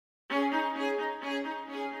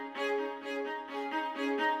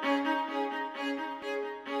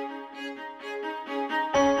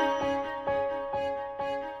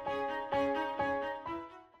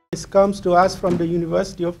This comes to us from the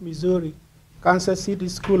University of Missouri, Kansas City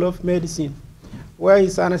School of Medicine, where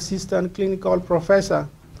he's an assistant clinical professor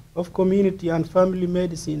of community and family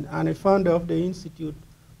medicine and a founder of the Institute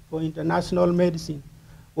for International Medicine,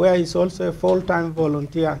 where he's also a full-time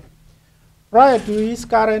volunteer. Prior to his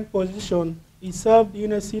current position, he served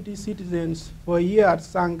inner-city citizens for a year at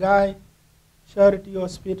Shanghai Charity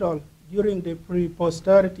Hospital during the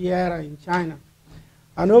pre-posterity era in China.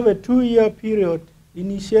 And over a 2-year period,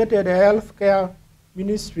 initiated a healthcare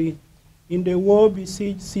ministry in the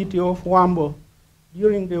war-besieged city of Wambo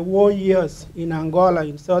during the war years in Angola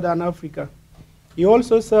in Southern Africa. He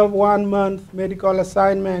also served 1-month medical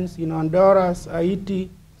assignments in Honduras, Haiti,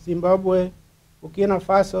 Zimbabwe, Burkina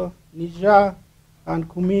Faso, Niger, and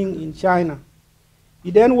Kunming in China.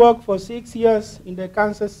 He then worked for 6 years in the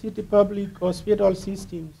Kansas City Public Hospital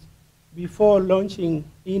systems before launching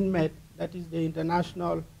INMED, that is the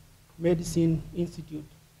International Medicine Institute,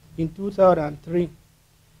 in 2003.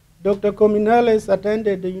 Dr. Kominales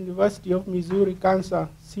attended the University of Missouri Kansas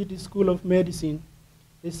City School of Medicine,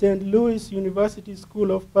 the St. Louis University School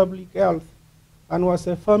of Public Health, and was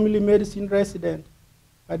a family medicine resident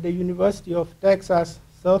at the University of Texas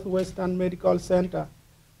Southwestern Medical Center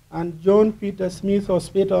and John Peter Smith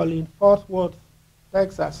Hospital in Fort Worth,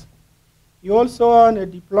 Texas. He also earned a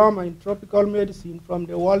diploma in tropical medicine from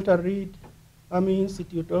the Walter Reed Army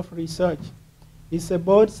Institute of Research. He's a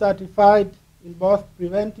board certified in both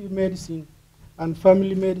preventive medicine and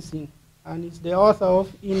family medicine, and is the author of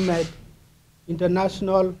INMED,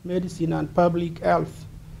 International Medicine and Public Health.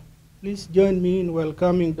 Please join me in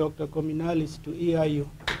welcoming Dr. Kominales to EIU.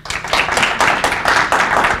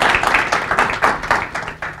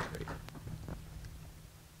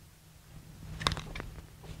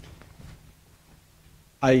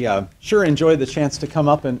 I sure enjoyed the chance to come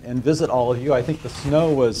up and visit all of you. I think the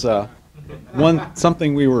snow was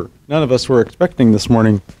something none of us were expecting this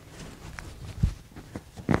morning.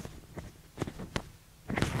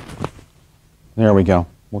 There we go.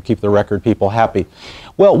 We'll keep the record people happy.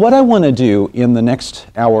 Well, what I want to do in the next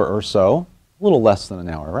hour or so, a little less than an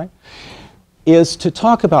hour, right, is to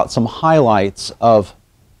talk about some highlights of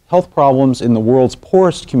health problems in the world's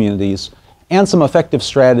poorest communities and some effective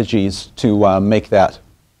strategies to make that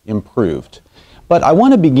improved. But I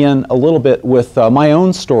want to begin a little bit with my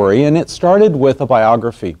own story, and it started with a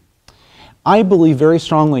biography. I believe very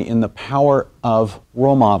strongly in the power of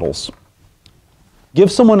role models.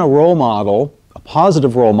 Give someone a role model, a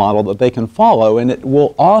positive role model that they can follow, and it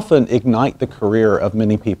will often ignite the career of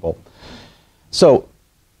many people. So,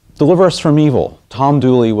 Deliver Us from Evil. Tom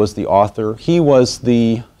Dooley was the author. He was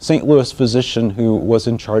the St. Louis physician who was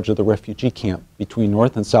in charge of the refugee camp between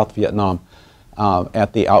North and South Vietnam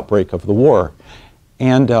at the outbreak of the war.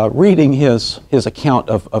 And reading his account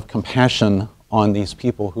of compassion on these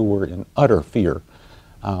people who were in utter fear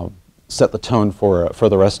set the tone for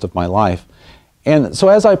the rest of my life. And so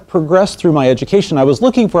as I progressed through my education, I was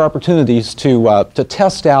looking for opportunities to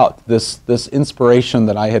test out this inspiration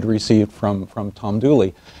that I had received from Tom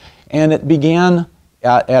Dooley. And it began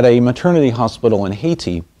at a maternity hospital in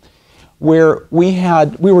Haiti, where we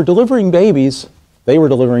were delivering babies, they were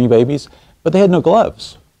delivering babies, but they had no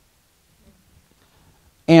gloves.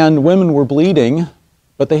 And women were bleeding,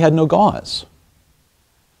 but they had no gauze.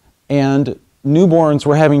 And newborns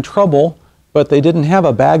were having trouble, but they didn't have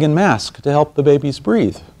a bag and mask to help the babies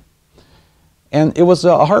breathe. And it was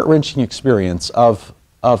a heart-wrenching experience of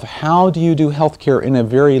how do you do healthcare in a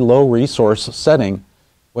very low-resource setting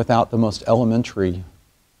without the most elementary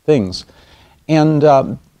things. And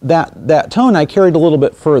that tone I carried a little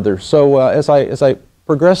bit further. So as I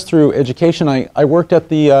progressed through education, I worked at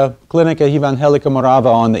the Clínica Evangélica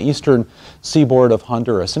Morava on the eastern seaboard of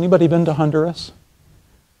Honduras. Anybody been to Honduras?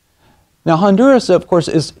 Now Honduras, of course,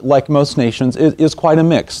 is like most nations, is quite a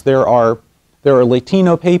mix. There are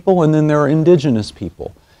Latino people, and then there are indigenous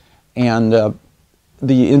people. And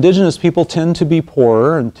the indigenous people tend to be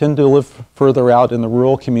poorer and tend to live further out in the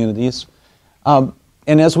rural communities. And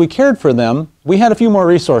as we cared for them, we had a few more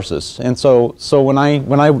resources. And so when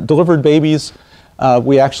I delivered babies,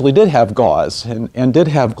 we actually did have gauze and did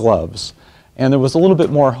have gloves. And there was a little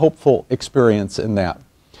bit more hopeful experience in that.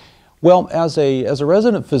 Well, as a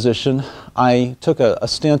resident physician, I took a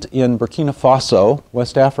stint in Burkina Faso,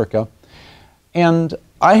 West Africa, and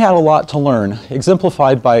I had a lot to learn,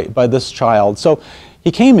 exemplified by this child. So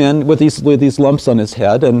he came in with these lumps on his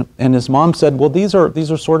head, and his mom said, well, these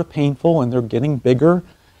are sort of painful, and they're getting bigger,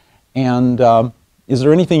 and is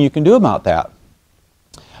there anything you can do about that?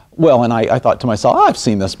 Well, and I thought to myself, oh, I've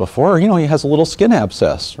seen this before. You know, he has a little skin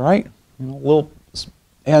abscess, right? You know, a little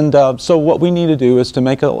So what we need to do is to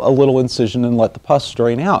make a little incision and let the pus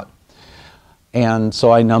drain out. And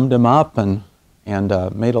so I numbed him up and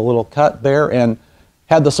made a little cut there and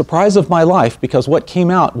had the surprise of my life, because what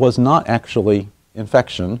came out was not actually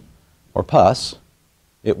infection or pus.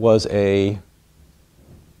 It was a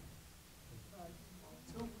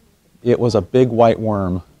big white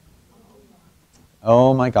worm.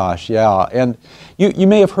 Oh my gosh, yeah. And you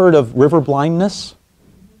may have heard of river blindness.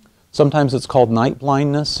 Sometimes it's called night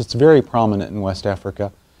blindness. It's very prominent in West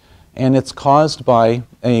Africa. And it's caused by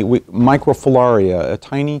a microfilaria, a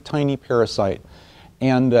tiny, tiny parasite.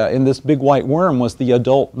 And this big white worm was the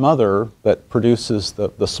adult mother that produces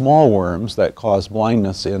the small worms that cause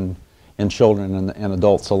blindness in children and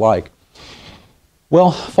adults alike.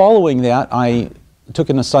 Well, following that, I took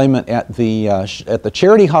an assignment at the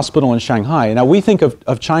Charity Hospital in Shanghai. Now, we think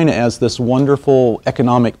of China as this wonderful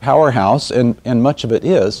economic powerhouse, and much of it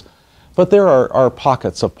is, but there are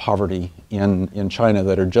pockets of poverty in China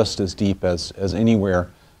that are just as deep as anywhere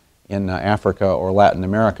in Africa or Latin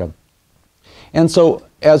America. And so,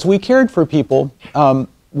 as we cared for people,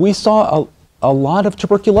 we saw a lot of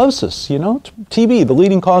tuberculosis. You know, TB, the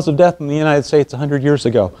leading cause of death in the United States 100 years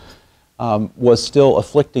ago, was still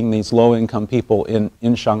afflicting these low-income people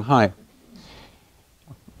in Shanghai.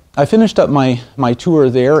 I finished up my tour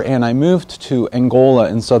there, and I moved to Angola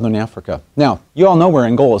in southern Africa. Now, you all know where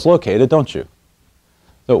Angola is located, don't you?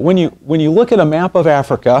 So when you look at a map of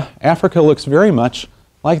Africa, Africa looks very much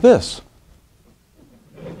like this.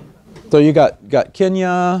 So you got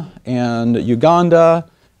Kenya and Uganda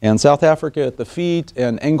and South Africa at the feet,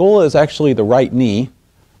 and Angola is actually the right knee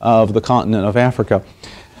of the continent of Africa.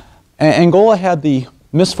 Angola had the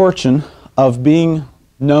misfortune of being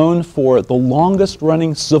known for the longest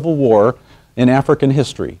running civil war in African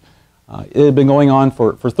history. It had been going on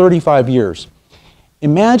for 35 years.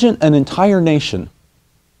 Imagine an entire nation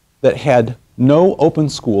that had no open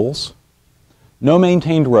schools, no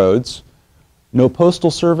maintained roads, no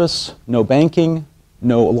postal service, no banking,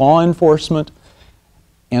 no law enforcement,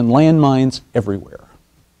 and landmines everywhere.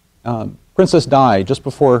 Princess Di, just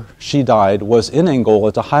before she died, was in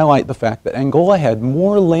Angola to highlight the fact that Angola had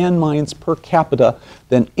more landmines per capita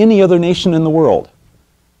than any other nation in the world.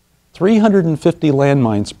 350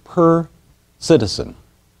 landmines per citizen.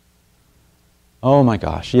 Oh my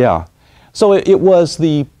gosh, yeah. So it was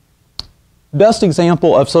the best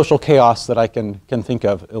example of social chaos that I can think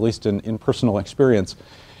of, at least in personal experience.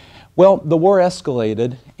 Well, the war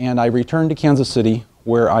escalated, and I returned to Kansas City,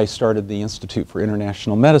 where I started the Institute for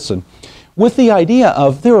International Medicine, with the idea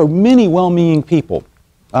of there are many well-meaning people.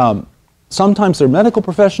 Sometimes they're medical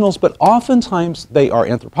professionals, but oftentimes they are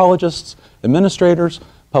anthropologists, administrators,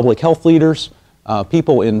 public health leaders,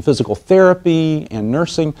 people in physical therapy and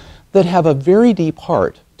nursing that have a very deep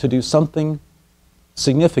heart to do something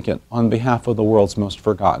significant on behalf of the world's most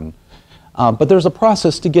forgotten. But there's a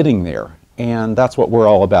process to getting there, and that's what we're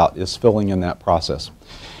all about, is filling in that process.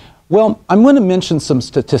 Well, I'm going to mention some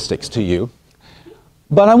statistics to you,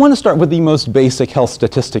 but I want to start with the most basic health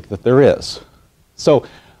statistic that there is. So,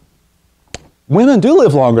 women do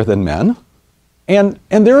live longer than men, and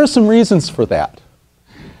there are some reasons for that.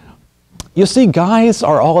 You see, guys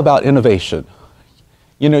are all about innovation.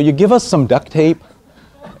 You know, you give us some duct tape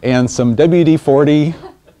and some WD-40,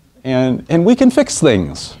 and we can fix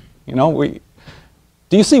things. You know,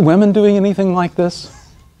 do you see women doing anything like this?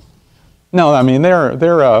 No, I mean, they're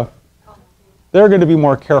going to be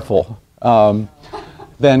more careful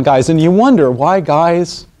than guys. And you wonder why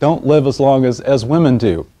guys don't live as long as women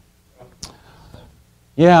do.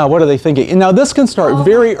 Yeah, what are they thinking? And now this can start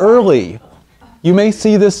very early. You may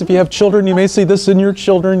see this if you have children. You may see this in your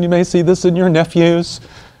children. You may see this in your nephews.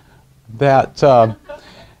 That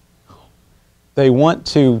they want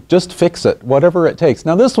to just fix it, whatever it takes.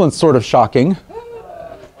 Now this one's sort of shocking.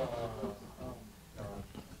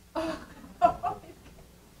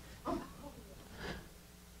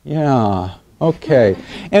 Yeah, okay.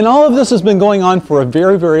 And all of this has been going on for a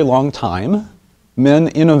very, very long time. Men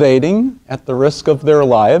innovating at the risk of their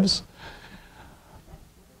lives.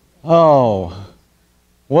 Oh,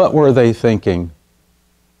 what were they thinking?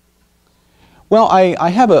 Well, I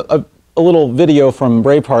have a little video from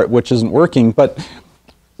Braveheart, which isn't working, but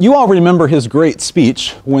you all remember his great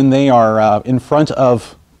speech when they are in front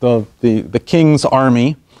of the king's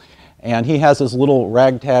army, and he has his little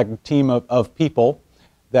ragtag team of people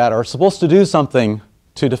that are supposed to do something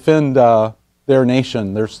to defend their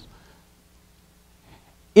nation.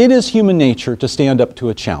 It is human nature to stand up to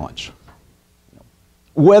a challenge.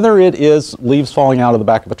 Whether it is leaves falling out of the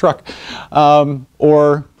back of a truck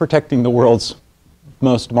or protecting the world's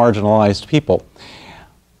most marginalized people.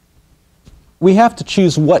 we have to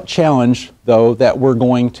choose what challenge, though, that we're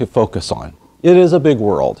going to focus on. It is a big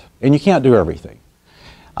world, and you can't do everything.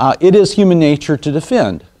 It is human nature to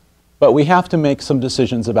defend, but we have to make some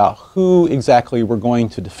decisions about who exactly we're going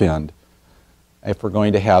to defend if we're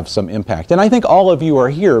going to have some impact. And I think all of you are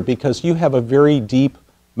here because you have a very deep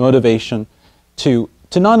motivation to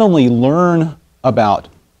not only learn about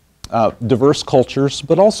diverse cultures,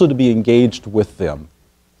 but also to be engaged with them.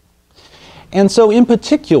 And so in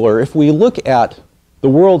particular, if we look at the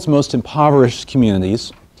world's most impoverished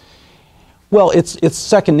communities, well, it's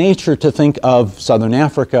second nature to think of Southern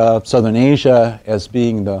Africa, Southern Asia as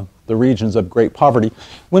being the regions of great poverty.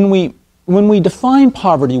 When we define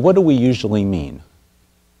poverty, what do we usually mean?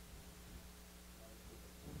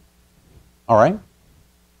 All right?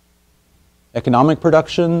 Economic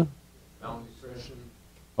production? Malnutrition.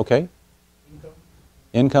 Okay.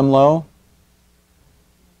 Income low?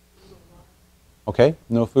 Okay,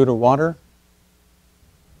 no food or water?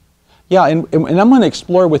 Yeah, and I'm going to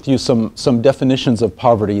explore with you some definitions of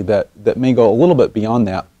poverty that may go a little bit beyond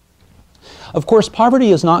that. Of course,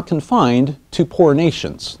 poverty is not confined to poor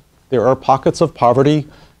nations. There are pockets of poverty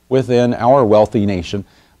within our wealthy nation.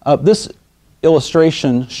 This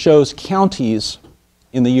illustration shows counties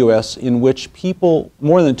in the U.S. in which people,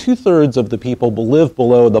 more than 2/3 of the people, live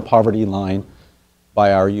below the poverty line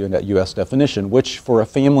by our U.S. definition, which for a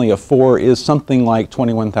family of 4 is something like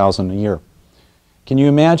 $21,000 a year. Can you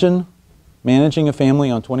imagine managing a family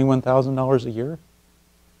on $21,000 a year?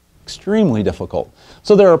 Extremely difficult.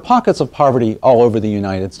 So there are pockets of poverty all over the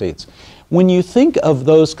United States. When you think of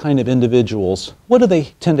those kind of individuals, what do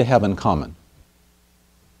they tend to have in common?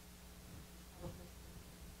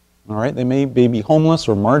 All right, they may be homeless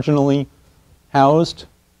or marginally housed.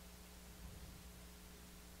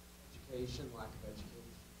 Education, lack of education.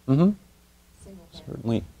 Mm-hmm. Single family.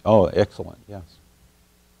 Certainly. Oh, excellent, yes.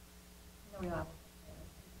 No, no.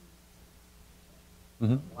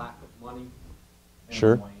 Mm-hmm. Lack of money.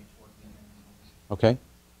 Sure. minimum wage, working in the house. Okay.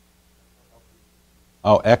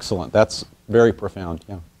 Oh, excellent. That's very profound,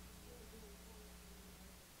 yeah.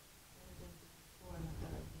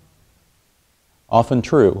 Often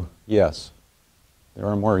true, yes. There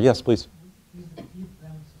are more. Yes, please.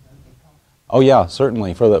 Oh yeah,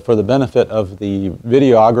 certainly. For the benefit of the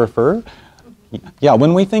videographer, yeah,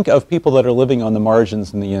 when we think of people that are living on the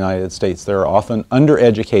margins in the United States, they're often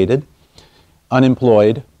undereducated,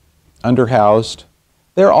 unemployed, underhoused.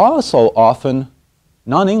 They're also often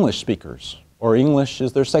non-English speakers, or English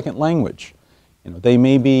is their second language. You know, they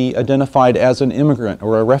may be identified as an immigrant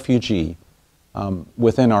or a refugee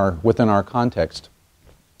within our context.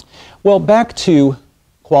 Well, back to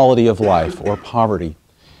quality of life or poverty.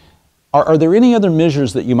 Are there any other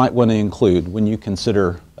measures that you might want to include when you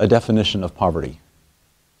consider a definition of poverty?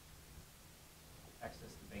 Access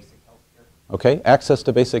to basic health care. Okay, access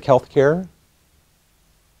to basic health care.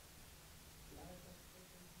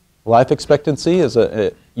 Life expectancy is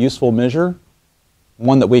a useful measure,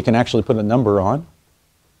 one that we can actually put a number on.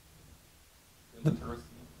 Illiteracy.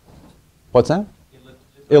 What's that?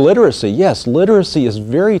 Illiteracy, yes. Literacy is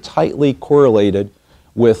very tightly correlated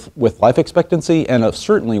with life expectancy and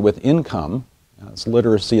certainly with income.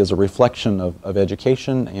 Literacy is a reflection of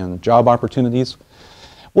education and job opportunities.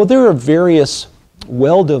 Well, there are various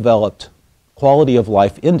well-developed quality of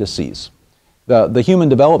life indices. The Human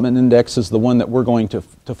Development Index is the one that we're going to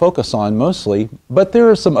focus on mostly, but there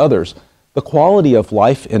are some others. The Quality of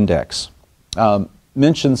Life Index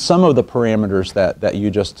mentions some of the parameters that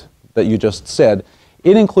you just said.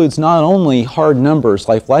 It includes not only hard numbers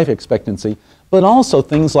like life expectancy, but also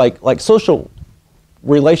things like social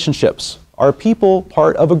relationships. Are people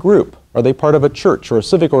part of a group? Are they part of a church or a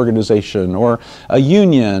civic organization or a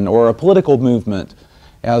union or a political movement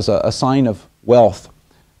as a sign of wealth?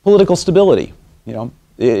 Political stability. You know,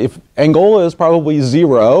 if Angola is probably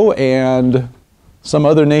 0 and some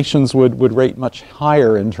other nations would rate much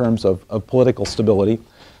higher in terms of political stability.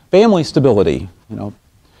 Family stability, you know.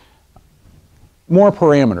 More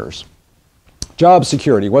parameters. Job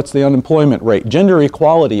security, what's the unemployment rate? Gender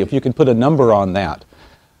equality, if you can put a number on that,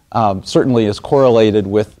 certainly is correlated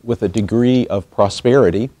with a degree of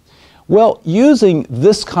prosperity. Well, using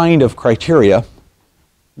this kind of criteria,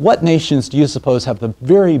 what nations do you suppose have the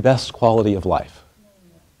very best quality of life?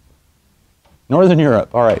 Northern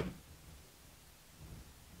Europe, all right.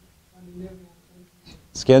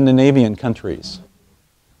 Scandinavian countries.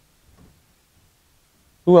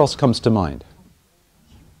 Who else comes to mind?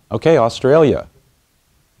 Okay, Australia.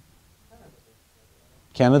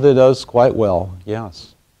 Canada does quite well,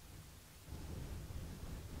 yes.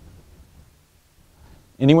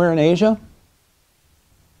 Anywhere in Asia?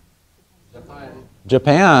 Japan.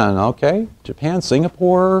 Japan, okay. Japan,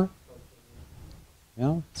 Singapore.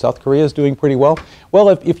 Yeah, South Korea is doing pretty well. Well,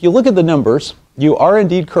 if you look at the numbers, you are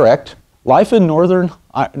indeed correct. Life in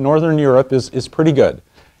Northern Europe is pretty good.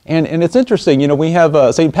 And it's interesting, you know, we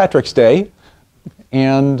have St. Patrick's Day,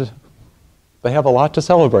 and they have a lot to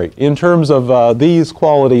celebrate in terms of these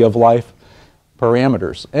quality of life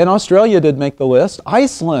parameters. And Australia did make the list.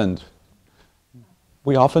 Iceland.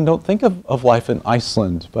 We often don't think of life in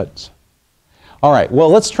Iceland, but all right, well,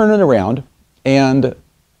 let's turn it around and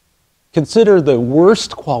consider the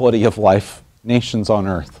worst quality of life nations on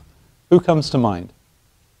earth. Who comes to mind?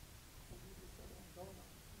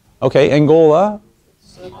 Okay, Angola,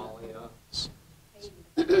 Somalia,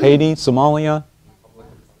 Haiti, Somalia,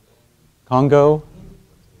 Congo,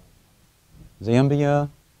 Zambia,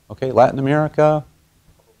 okay, Latin America.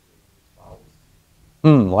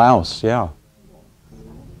 Laos, yeah.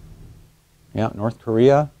 Yeah, North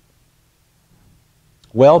Korea.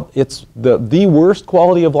 Well, it's the worst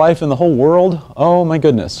quality of life in the whole world. Oh my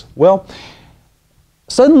goodness. Well,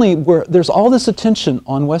 suddenly there's all this attention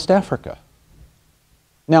on West Africa.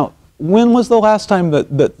 Now, when was the last time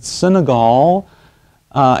that Senegal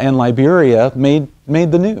and Liberia made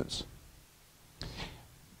the news?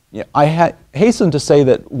 Yeah, I hasten to say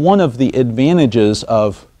that one of the advantages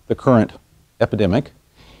of the current epidemic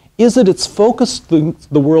is that it's focused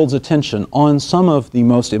the world's attention on some of the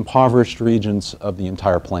most impoverished regions of the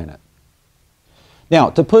entire planet.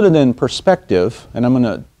 Now, to put it in perspective, and I'm going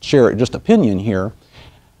to share just opinion here,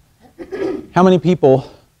 how many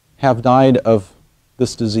people have died of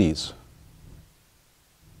this disease?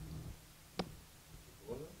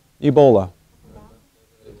 Ebola.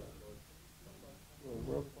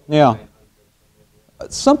 Yeah.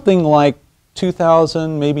 Something like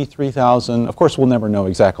 2,000, maybe 3,000. Of course, we'll never know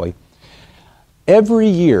exactly. Every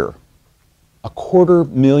year,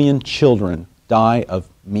 250,000 children die of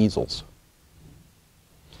measles.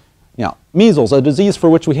 Now, measles, a disease for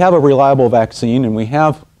which we have a reliable vaccine and we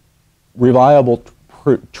have reliable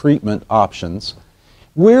treatment options.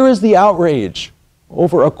 Where is the outrage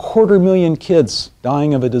over 250,000 kids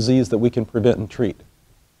dying of a disease that we can prevent and treat?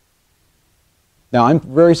 Now, I'm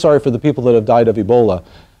very sorry for the people that have died of Ebola,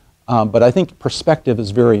 but I think perspective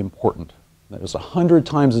is very important. There's 100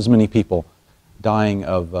 times as many people dying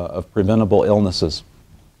of preventable illnesses.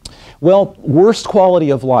 Well, worst quality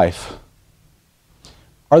of life.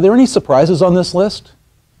 Are there any surprises on this list?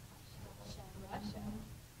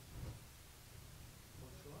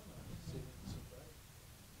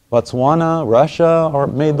 Botswana, Russia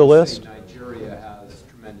made the list. Nigeria has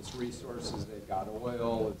tremendous resources. They've got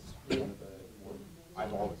oil. It's one of the more,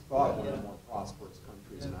 I've always thought, one of the more prosperous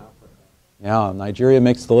countries in Africa. Yeah, Nigeria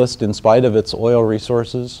makes the list in spite of its oil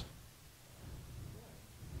resources.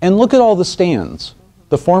 And look at all the stands,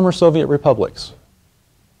 the former Soviet republics.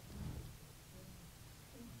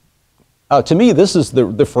 To me, this is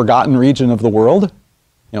the forgotten region of the world.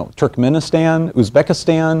 You know, Turkmenistan,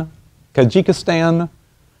 Uzbekistan, Tajikistan,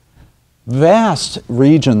 vast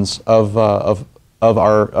regions of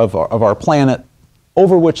our planet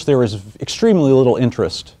over which there is extremely little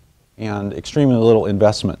interest and extremely little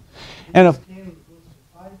investment. And if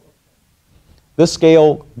this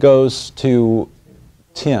scale goes to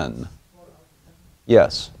 10.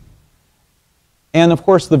 Yes. And of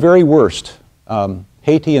course, the very worst,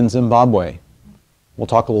 Haiti and Zimbabwe. We'll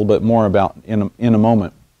talk a little bit more about in a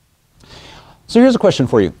moment. So here's a question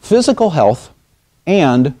for you. Physical health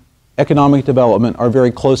and economic development are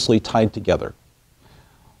very closely tied together.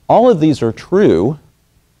 All of these are true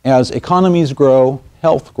as economies grow,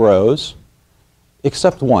 health grows,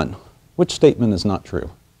 except one. Which statement is not true?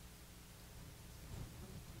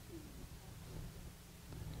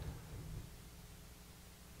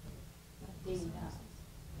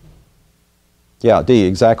 Yeah, D,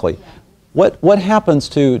 exactly. What happens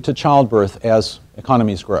to childbirth as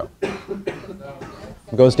economies grow?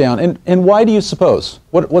 It goes down. And why do you suppose?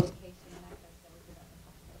 What?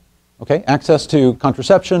 Okay, access to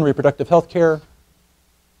contraception, reproductive health care.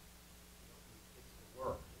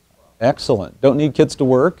 Excellent. Don't need kids to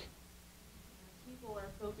work. People are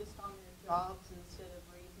focused on their jobs instead of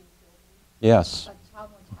raising children. Yes. But child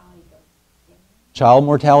mortality goes down. Child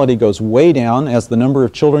mortality goes way down as the number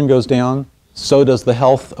of children goes down. So does the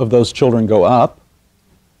health of those children go up.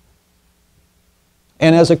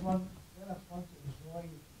 And as a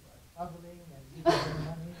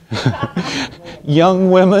young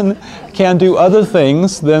women can do other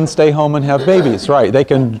things than stay home and have babies, right? They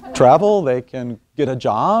can travel, they can get a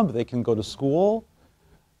job, they can go to school.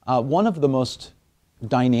 One of the most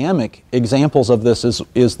dynamic examples of this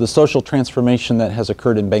is the social transformation that has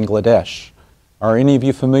occurred in Bangladesh Are any of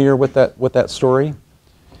you familiar with that story?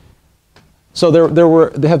 So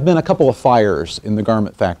there have been a couple of fires in the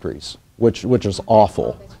garment factories, which is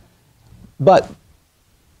awful. But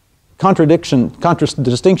contradistinction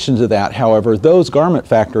to that, however, those garment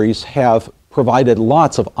factories have provided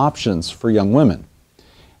lots of options for young women.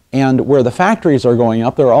 And where the factories are going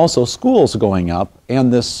up, there are also schools going up,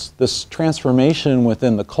 and this transformation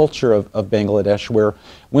within the culture of Bangladesh where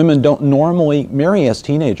women don't normally marry as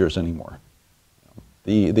teenagers anymore.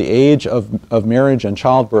 The age of marriage and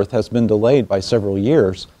childbirth has been delayed by several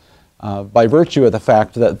years by virtue of the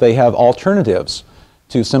fact that they have alternatives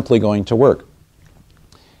to simply going to work.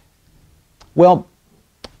 Well,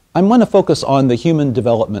 I'm going to focus on the Human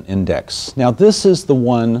Development Index. Now, this is the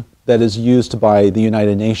one that is used by the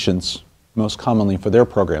United Nations most commonly for their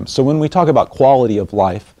programs. So when we talk about quality of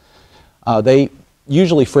life, they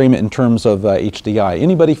usually frame it in terms of HDI.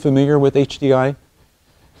 Anybody familiar with HDI?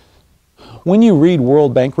 When you read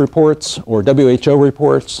World Bank reports or WHO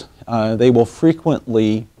reports, they will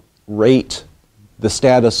frequently rate the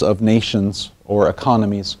status of nations or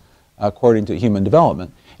economies according to human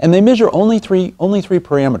development. And they measure only three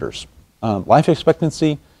parameters: life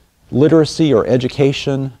expectancy, literacy or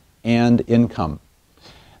education, and income.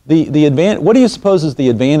 What do you suppose is the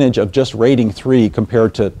advantage of just rating 3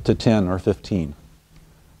 compared to 10 or 15?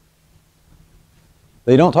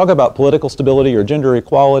 They don't talk about political stability or gender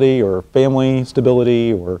equality or family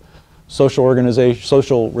stability or social organization,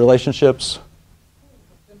 social relationships.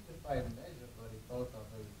 Simplified measure, but it's also a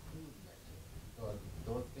very crude measure because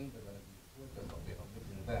those things are going to be important of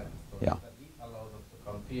omitting them. So Yeah. at least allows us to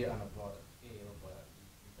compare on a broader scale, but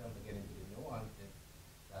in terms of getting to the nuances,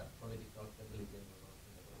 that political stability and those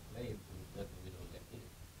things that are played, we don't get here.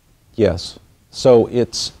 Yes. So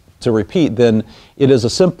it's, to repeat, then it is a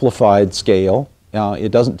simplified scale.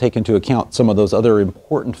 It doesn't take into account some of those other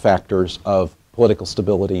important factors of political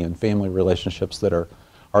stability and family relationships that are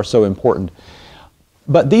so important.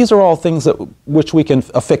 But these are all things which we can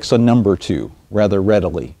affix a number to rather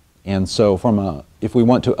readily. And so if we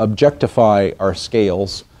want to objectify our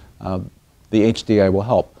scales, the HDI will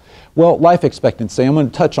help. Well, life expectancy, I'm going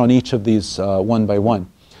to touch on each of these one by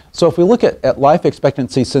one. So if we look at life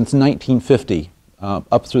expectancy since 1950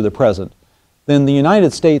 up through the present, then the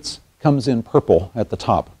United States comes in purple at the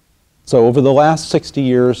top. So over the last 60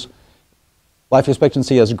 years, life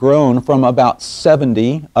expectancy has grown from about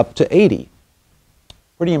 70 up to 80.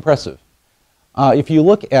 Pretty impressive. If you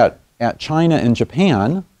look at China and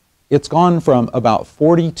Japan, it's gone from about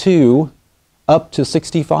 42 up to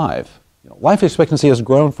 65. Life expectancy has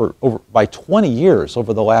grown by 20 years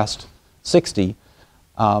over the last 60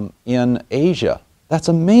 in Asia. That's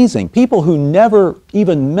amazing. People who never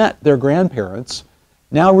even met their grandparents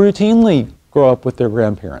now routinely grow up with their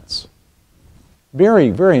grandparents. Very,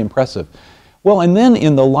 very impressive. Well, and then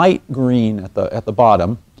in the light green at the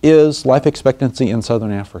bottom is life expectancy in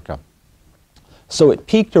Southern Africa. So it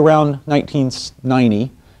peaked around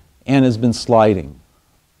 1990 and has been sliding.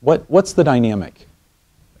 What's the dynamic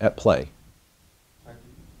at play?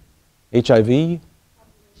 HIV?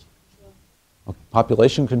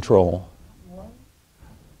 Population control.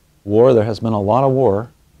 War, there has been a lot of war.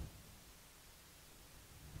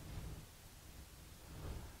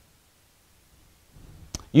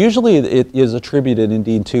 Usually it is attributed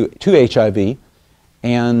indeed to HIV,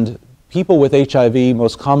 and people with HIV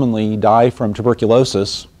most commonly die from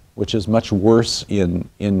tuberculosis, which is much worse in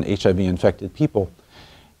HIV-infected people.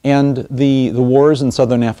 And the wars in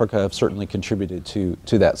Southern Africa have certainly contributed to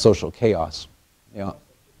that social chaos. Yeah.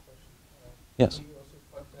 Yes. Do you also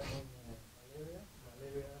put that on malaria?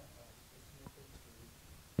 Malaria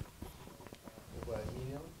is over 1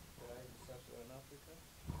 million in Sub-Saharan Africa.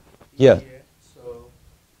 Yeah. So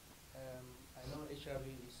I know HIV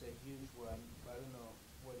is a huge one, but I don't know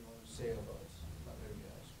what you want to say about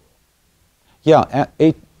malaria as well. Yeah.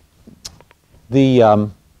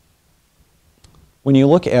 When you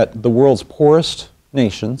look at the world's poorest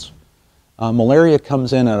nations, malaria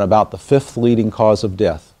comes in at about the 5th leading cause of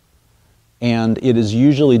death. And it is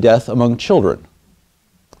usually death among children.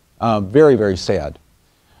 Very, very sad.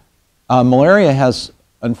 Malaria has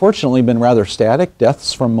unfortunately been rather static.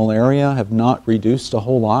 Deaths from malaria have not reduced a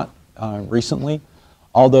whole lot recently,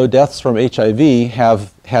 although deaths from HIV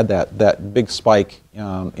have had that big spike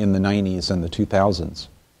in the 90s and the 2000s.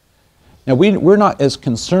 Now, we're not as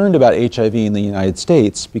concerned about HIV in the United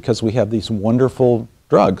States because we have these wonderful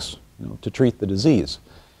drugs, to treat the disease.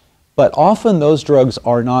 But often those drugs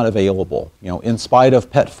are not available. In spite of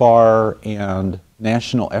PEPFAR and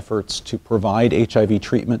national efforts to provide HIV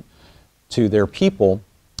treatment to their people,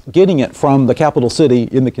 getting it from the capital city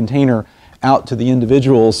in the container out to the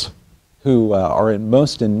individuals who are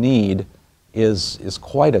most in need is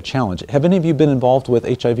quite a challenge. Have any of you been involved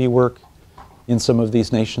with HIV work in some of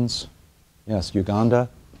these nations? Yes, Uganda.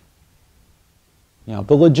 Yeah,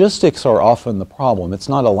 the logistics are often the problem. It's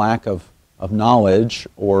not a lack of knowledge,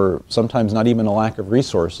 or sometimes not even a lack of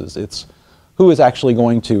resources. It's who is actually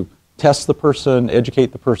going to test the person,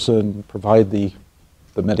 educate the person, provide the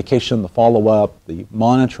medication, the follow-up, the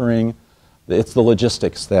monitoring. It's the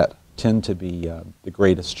logistics that tend to be the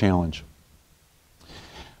greatest challenge.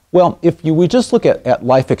 Well, if we just look at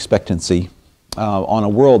life expectancy on a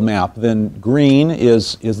world map, then green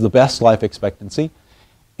is the best life expectancy,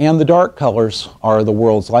 and the dark colors are the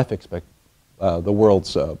world's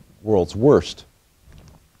world's worst.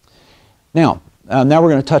 Now we're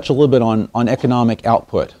going to touch a little bit on economic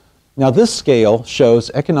output. Now this scale shows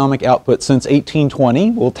economic output since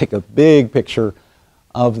 1820. We'll take a big picture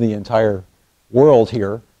of the entire world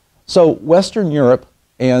here. So Western Europe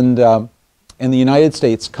and the United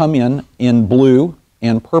States come in blue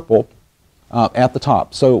and purple at the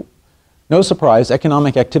top. So no surprise,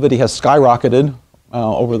 economic activity has skyrocketed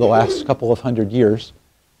over the last couple of hundred years.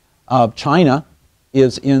 China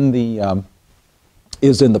is in the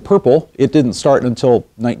purple. It didn't start until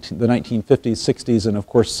the 1950s, 60s, and of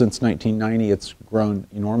course since 1990 it's grown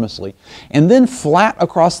enormously. And then flat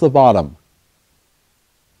across the bottom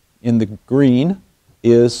in the green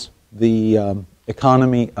is the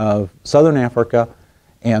economy of Southern Africa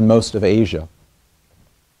and most of Asia.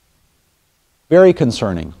 Very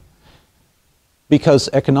concerning, because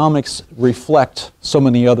economics reflect so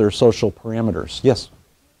many other social parameters. Yes?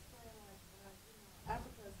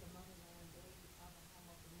 Africa is the motherland. They are the home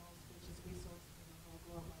of the most richest resources in the whole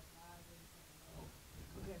globe, like diamonds,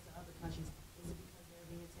 compared to other countries. Is it because they're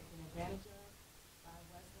being taken advantage of by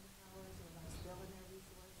Western powers, or like stealing their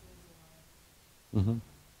resources, or Mm-hmm.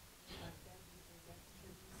 like that? Do you think that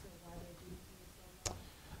contributes to why their GDP is so low?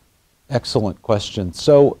 Excellent question.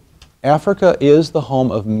 So Africa is the home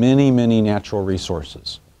of many, many natural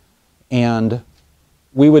resources. And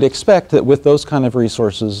we would expect that with those kind of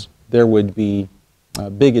resources, there would be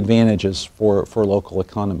big advantages for local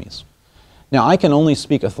economies. Now, I can only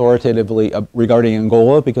speak authoritatively regarding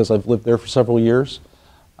Angola because I've lived there for several years.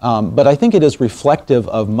 But I think it is reflective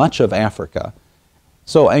of much of Africa.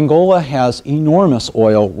 So Angola has enormous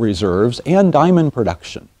oil reserves and diamond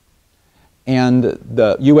production. And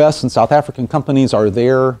the U.S. and South African companies are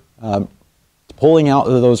there pulling out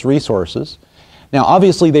those resources. Now,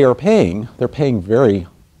 obviously, they're paying very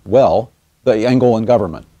well, the Angolan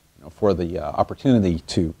government, for the opportunity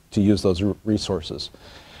to use those resources.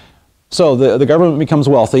 So the government becomes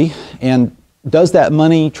wealthy, and does that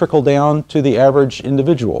money trickle down to the average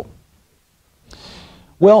individual?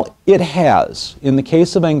 Well, it has. In the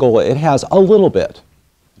case of Angola, it has a little bit.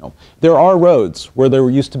 There are roads where there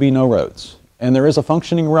used to be no roads. And there is a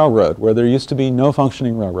functioning railroad where there used to be no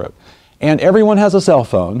functioning railroad. And everyone has a cell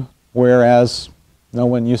phone, whereas no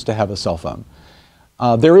one used to have a cell phone.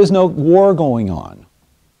 There is no war going on,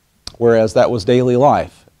 whereas that was daily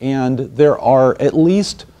life. And there are at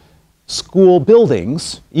least school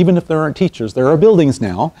buildings, even if there aren't teachers. There are buildings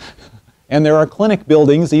now. And there are clinic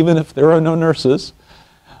buildings, even if there are no nurses.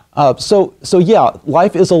 So yeah,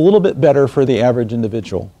 life is a little bit better for the average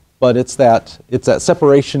individual. But it's that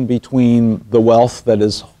separation between the wealth that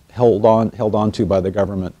is held on to by the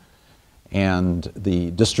government and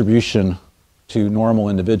the distribution to normal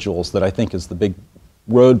individuals that I think is the big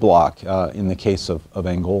roadblock in the case of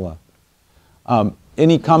Angola.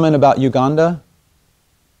 Any comment about Uganda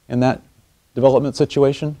in that development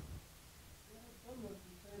situation? I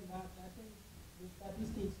think the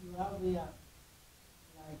statistics you have there,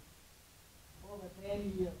 like over 10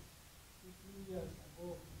 years, 15 years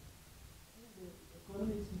ago, the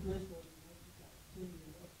economic situation is changing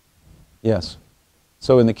a lot. Yes.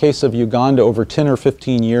 So in the case of Uganda, over 10 or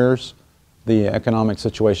 15 years, the economic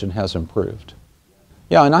situation has improved.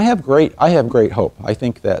 Yeah, and I have great hope. I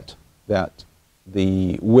think that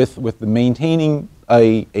with the maintaining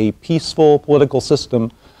a peaceful political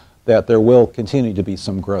system, that there will continue to be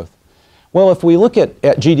some growth. Well, if we look at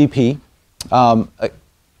GDP on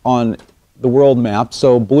the world map,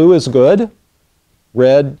 so blue is good,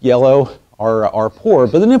 red, yellow are poor.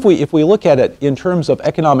 But then if we look at it in terms of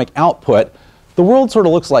economic output, the world sort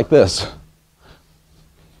of looks like this.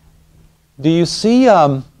 Do you see,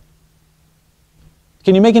 can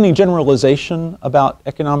you make any generalization about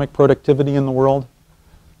economic productivity in the world?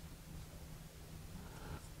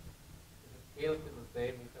 The scale is the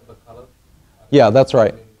same in terms of color? Yeah, that's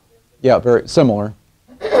right. Yeah, very similar.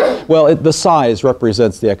 Well, the size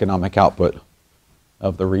represents the economic output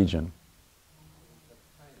of the region.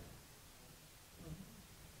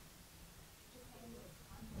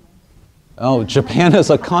 Oh, Japan is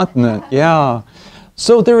a continent, yeah.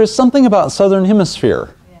 So there is something about Southern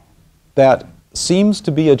Hemisphere that seems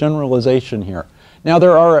to be a generalization here. Now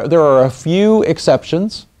there are a few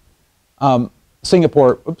exceptions.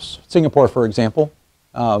 Singapore, for example,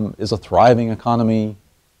 is a thriving economy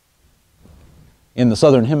in the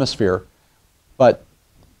Southern Hemisphere, but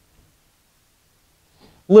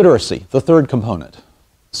literacy, the third component.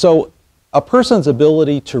 So a person's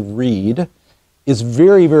ability to read is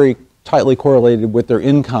very, very tightly correlated with their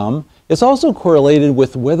income. It's also correlated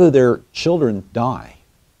with whether their children die.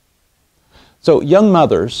 So young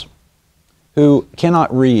mothers who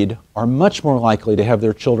cannot read are much more likely to have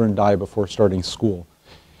their children die before starting school.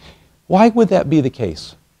 Why would that be the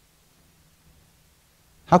case?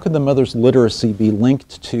 How could the mother's literacy be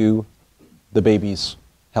linked to the baby's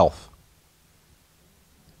health?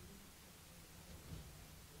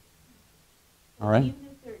 All right. Even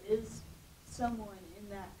if there is someone in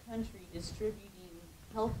that country distributing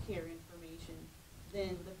healthcare information,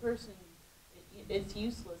 then the person, it's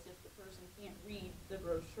useless if the person can't read the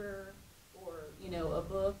brochure or, a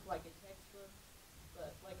book like a textbook,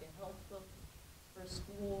 but like a health book for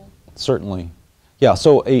school. Certainly. Yeah,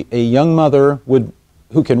 so a young mother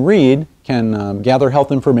who can read can gather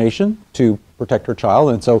health information to protect her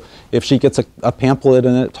child. And so if she gets a pamphlet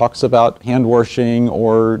and it talks about hand washing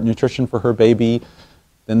or nutrition for her baby,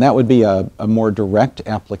 then that would be a more direct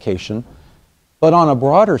application. But on a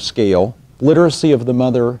broader scale, literacy of the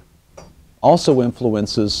mother also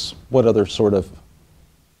influences what other sort of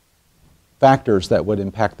factors that would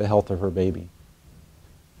impact the health of her baby.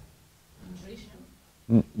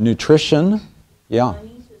 Nutrition, yeah. Money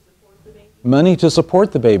to support the baby. Money to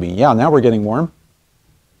support the baby. Yeah, now we're getting warm.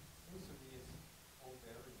 Seems to me it's whole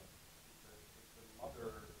variant, because if the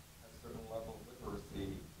mother has a certain level of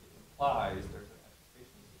literacy, it implies there's an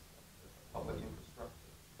education system, there's a public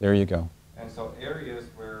infrastructure. There you go. And so areas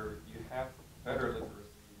where you have better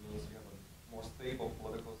literacy means you have a more stable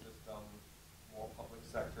political system, more public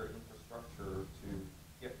sector infrastructure to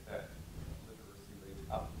get that literacy rate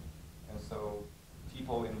up. And so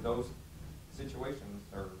people in those situations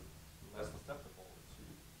are less susceptible to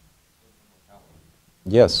infant mortality.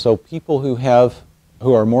 Yes, so people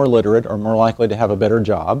who are more literate are more likely to have a better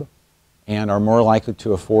job and are more likely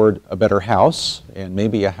to afford a better house, and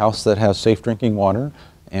maybe a house that has safe drinking water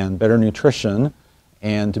and better nutrition,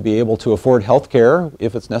 and to be able to afford health care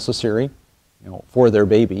if it's necessary, for their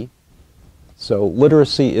baby. So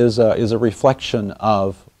literacy is a reflection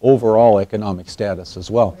of overall economic status as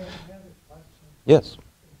well. Yes.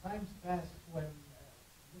 In times past, when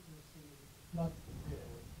literacy is not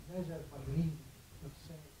measured by reading, let's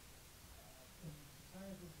say, in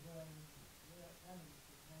societies where families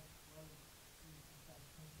did not well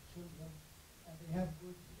children, and they have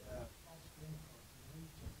good offspring or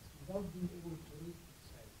generations without being able to read,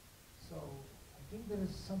 let's say. So I think there is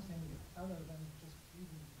something other than just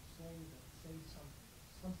reading to say that say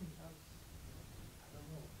something else. I don't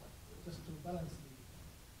know, but just to balance the.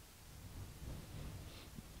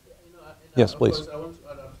 Yes, of please. course, I want to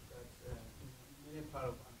add up that in many part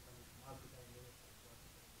of Africa, in many parts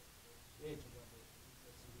of the age about the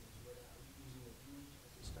literacy, whether are we using the English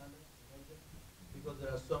as a standard to measure, because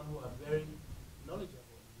there are some who are very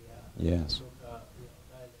knowledgeable in their Yes. local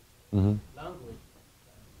dialect, Mhm. language,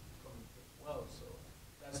 and communicate well. So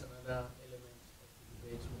that's another element of the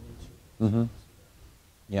debate we need to Mhm.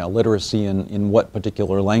 consider. Yeah, literacy in what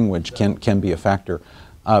particular language can be a factor.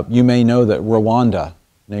 You may know that Rwanda,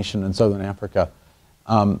 nation in southern Africa,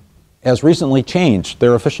 has recently changed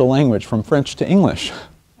their official language from French to English.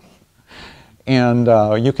 And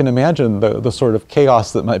you can imagine the sort of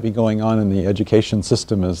chaos that might be going on in the education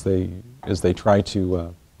system as they try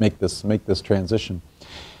to make this transition.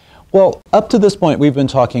 Well, up to this point, we've been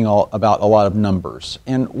talking about a lot of numbers.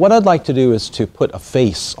 And what I'd like to do is to put a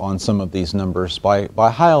face on some of these numbers by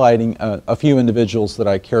highlighting a few individuals that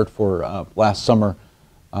I cared for last summer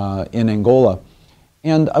in Angola.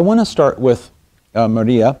 And I want to start with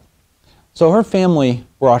Maria. So her family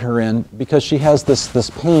brought her in because she has this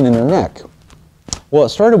pain in her neck. Well, it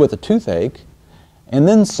started with a toothache, and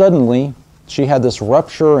then suddenly she had this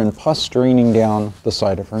rupture and pus draining down the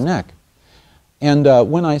side of her neck. And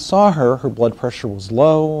when I saw her, her blood pressure was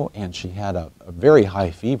low, and she had a very high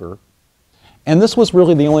fever. And this was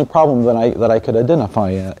really the only problem that I could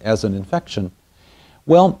identify as an infection.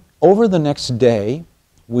 Well, over the next day,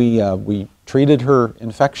 we treated her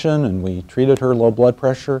infection and we treated her low blood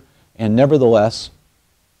pressure, and nevertheless,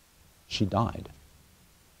 she died.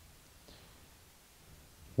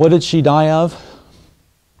 What did she die of?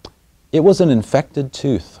 It was an infected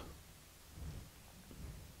tooth.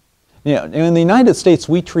 Yeah, in the United States,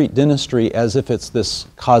 we treat dentistry as if it's this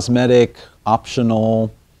cosmetic,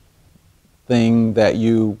 optional thing that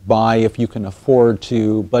you buy if you can afford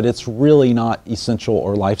to, but it's really not essential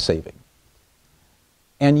or life-saving.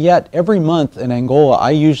 And yet, every month in Angola,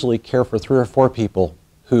 I usually care for 3 or 4 people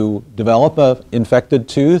who develop an infected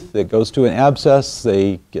tooth, it goes to an abscess,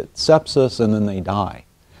 they get sepsis, and then they die.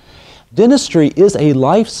 Dentistry is a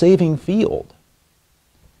life-saving field.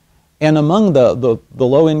 And among the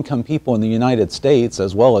low-income people in the United States,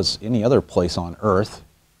 as well as any other place on earth,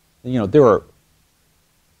 you know, there are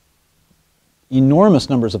enormous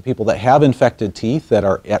numbers of people that have infected teeth that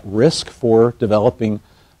are at risk for developing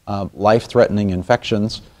life-threatening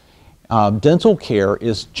infections. Dental care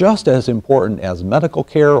is just as important as medical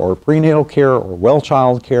care or prenatal care or well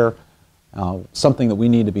child care, something that we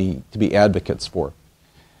need to be advocates for.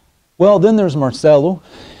 Well, then there's Marcelo.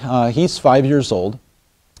 He's 5 years old,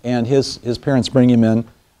 and his parents bring him in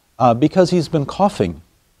because he's been coughing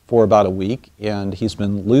for about a week, and he's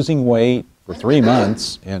been losing weight for 3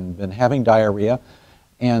 months and been having diarrhea.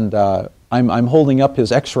 And I'm holding up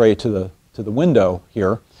his X-ray to the window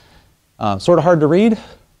here. Sort of hard to read.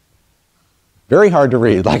 Very hard to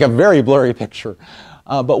read, like a very blurry picture.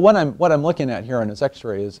 But what I'm looking at here on his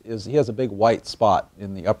X-ray is he has a big white spot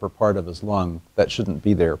in the upper part of his lung that shouldn't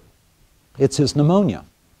be there. It's his pneumonia.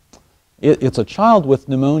 It's a child with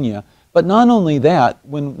pneumonia, but not only that,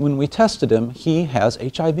 when we tested him, he has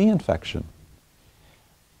HIV infection.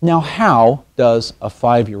 Now, how does a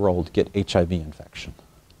 5-year-old get HIV infection?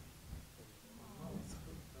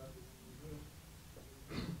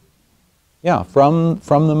 Yeah, from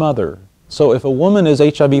the mother. So if a woman is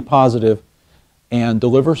HIV positive and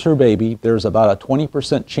delivers her baby, there's about a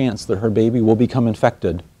 20% chance that her baby will become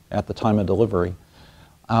infected at the time of delivery.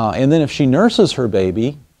 And then if she nurses her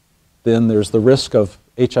baby, then there's the risk of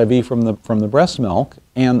HIV from the breast milk,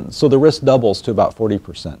 and so the risk doubles to about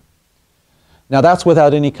 40%. Now that's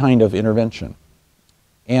without any kind of intervention.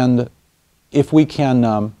 And if we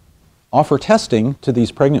can offer testing to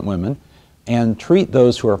these pregnant women and treat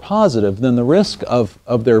those who are positive, then the risk of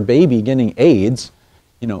their baby getting AIDS,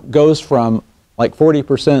 you know, goes from like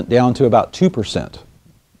 40% down to about 2%.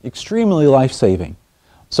 Extremely life-saving.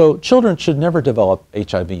 So children should never develop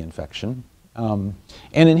HIV infection. And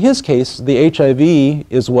in his case, the HIV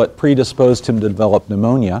is what predisposed him to develop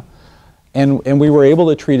pneumonia. And we were able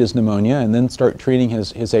to treat his pneumonia and then start treating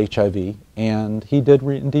his HIV, and he did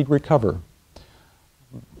indeed recover.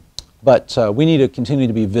 But we need to continue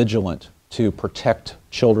to be vigilant to protect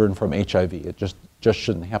children from HIV. It just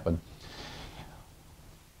shouldn't happen.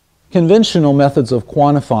 Conventional methods of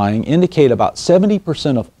quantifying indicate about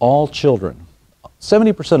 70% of all children,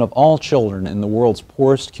 70% of all children in the world's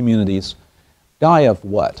poorest communities die of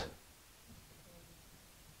what?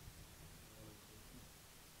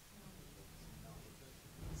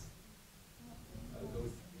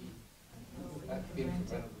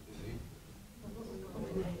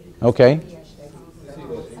 Okay.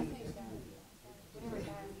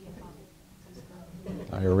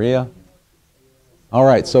 Diarrhea. All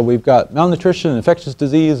right, so we've got malnutrition, infectious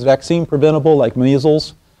disease, vaccine preventable like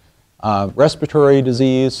measles, respiratory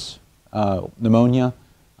disease, pneumonia,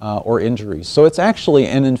 or injuries. So it's actually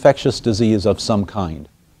an infectious disease of some kind.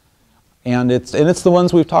 And it's the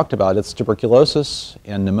ones we've talked about. It's tuberculosis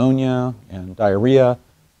and pneumonia and diarrhea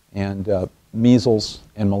and measles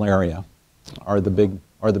and malaria are the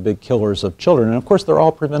big killers of children. And of course, they're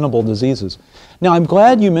all preventable diseases. Now, I'm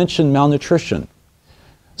glad you mentioned malnutrition.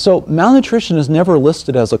 So malnutrition is never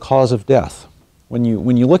listed as a cause of death. When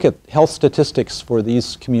you look at health statistics for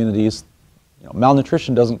these communities, you know,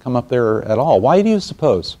 malnutrition doesn't come up there at all. Why do you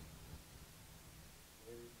suppose?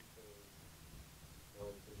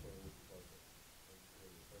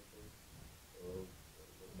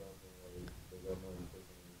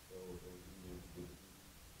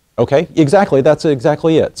 Okay, exactly, that's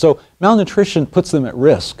exactly it. So malnutrition puts them at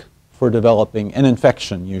risk for developing an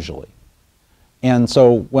infection usually. And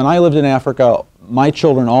so when I lived in Africa, my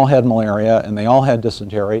children all had malaria and they all had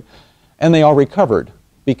dysentery, and they all recovered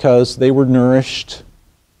because they were nourished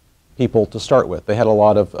people to start with. They had a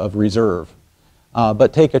lot of reserve.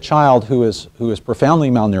 But take a child who is profoundly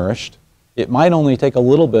malnourished, it might only take a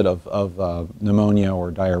little bit of pneumonia or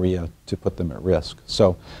diarrhea to put them at risk.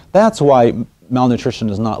 So that's why malnutrition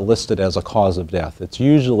is not listed as a cause of death. It's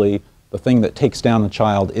usually the thing that takes down a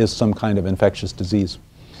child is some kind of infectious disease.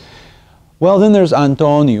 Well, then there's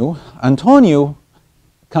Antonio. Antonio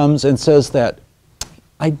comes and says that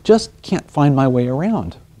I just can't find my way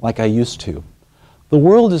around like I used to. The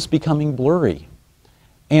world is becoming blurry.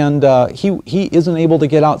 And he isn't able to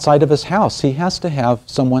get outside of his house. He has to have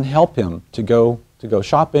someone help him to go to go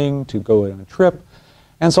shopping, to go on a trip.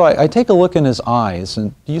 And so I take a look in his eyes,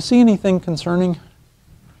 and do you see anything concerning?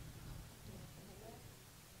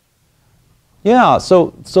 Yeah,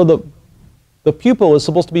 so the pupil is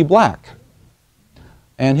supposed to be black,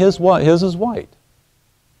 and his is white.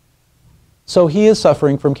 So he is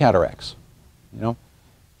suffering from cataracts. You know,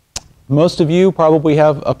 most of you probably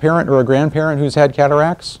have a parent or a grandparent who's had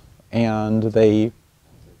cataracts, and they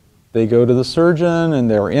go to the surgeon,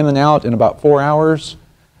 and they're in and out in about 4 hours,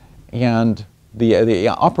 and the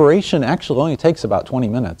operation actually only takes about 20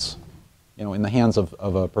 minutes. You know, in the hands of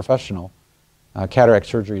a professional, cataract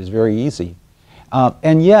surgery is very easy.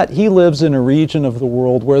 And yet he lives in a region of the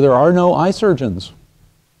world where there are no eye surgeons.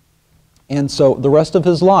 And so the rest of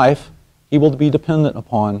his life, he will be dependent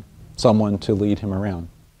upon someone to lead him around.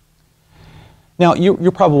 Now,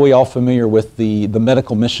 you're probably all familiar with the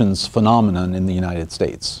medical missions phenomenon in the United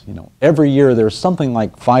States. You know, every year there's something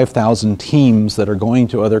like 5,000 teams that are going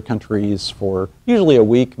to other countries for usually a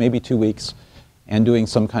week, maybe 2 weeks, and doing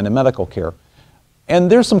some kind of medical care. And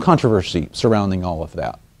there's some controversy surrounding all of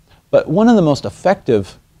that. But one of the most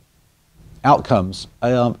effective outcomes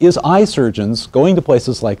is eye surgeons going to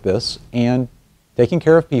places like this and taking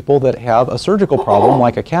care of people that have a surgical problem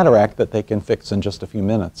like a cataract that they can fix in just a few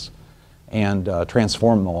minutes and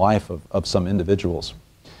transform the life of some individuals.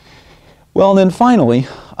 Well, and then finally,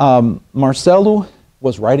 Marcelo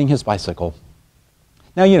was riding his bicycle.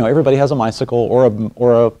 Now, you know, everybody has a bicycle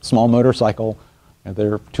or a small motorcycle.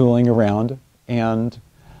 They're tooling around, and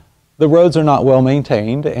the roads are not well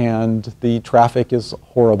maintained, and the traffic is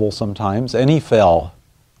horrible sometimes, and he fell.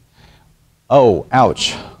 Oh,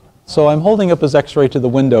 ouch. So I'm holding up his x-ray to the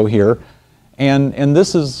window here, and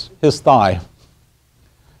this is his thigh.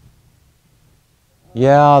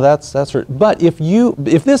 Yeah, that's right. But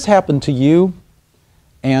if this happened to you,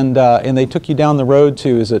 and they took you down the road to,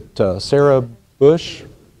 is it Sarah Bush,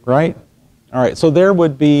 right? All right, so there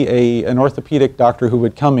would be an orthopedic doctor who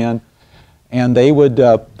would come in, and they would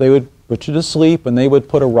put you to sleep, and they would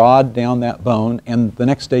put a rod down that bone, and the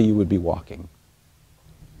next day you would be walking.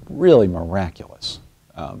 Really miraculous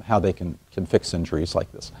how they can fix injuries like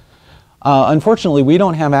this. Unfortunately, we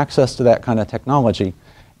don't have access to that kind of technology,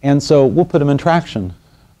 and so we'll put him in traction.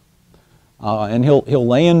 And he'll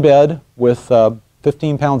lay in bed with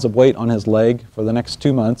 15 pounds of weight on his leg for the next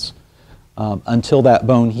 2 months until that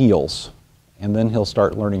bone heals, and then he'll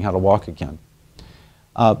start learning how to walk again.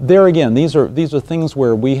 There again, these are things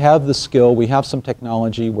where we have the skill, we have some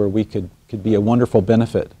technology where we could be a wonderful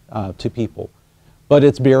benefit to people. But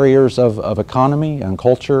it's barriers of economy and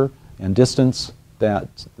culture and distance that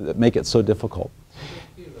make it so difficult.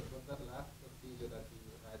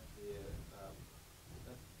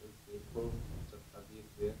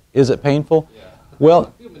 Is it painful? Yeah.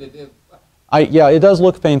 Well, yeah, it does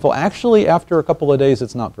look painful. Actually, after a couple of days,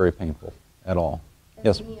 it's not very painful at all. As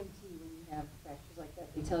Yes. an EMT, when you have fractures like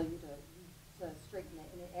that, they tell you to straighten it,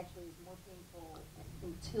 and it actually is more painful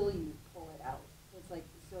until you pull it out. It's like,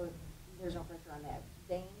 so there's no pressure on that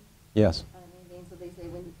vein. Yes. On the main vein, so they say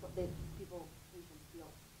when you people, patients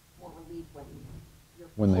feel more relief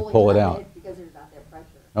When they pulling pull it on out. because there's not that pressure.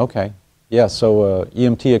 Okay. Yeah, so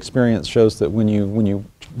EMT experience shows that when you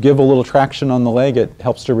give a little traction on the leg, it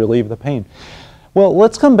helps to relieve the pain. Well,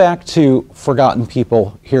 let's come back to forgotten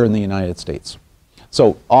people here in the United States.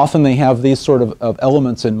 So often they have these sort of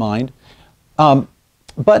elements in mind,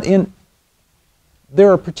 but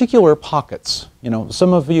there are particular pockets. You know,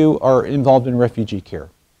 some of you are involved in refugee care.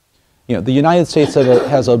 You know, the United States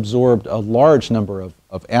has absorbed a large number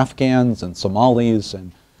of Afghans and Somalis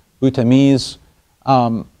and Bhutanese.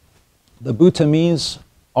 The Bhutanese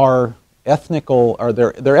are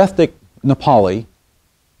they're ethnic Nepali,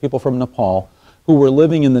 people from Nepal, who were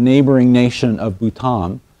living in the neighboring nation of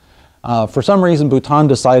Bhutan. For some reason, Bhutan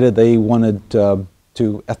decided they wanted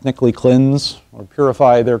to ethnically cleanse or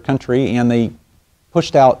purify their country, and they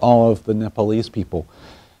pushed out all of the Nepalese people.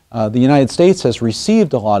 The United States has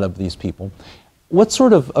received a lot of these people. What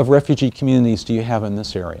sort of refugee communities do you have in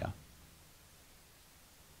this area?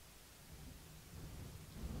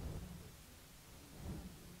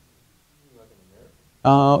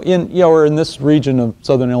 Or in this region of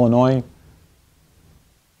southern Illinois?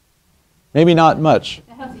 Maybe not much.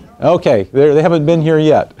 Okay, they haven't been here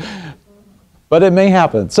yet. But it may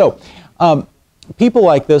happen. So, people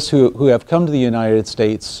like this who have come to the United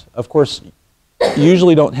States, of course,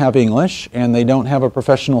 usually don't have English, and they don't have a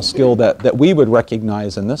professional skill that we would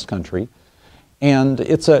recognize in this country. And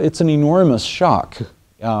it's an enormous shock.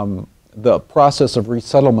 The process of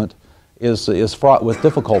resettlement is fraught with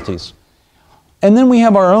difficulties. And then we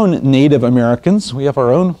have our own Native Americans. We have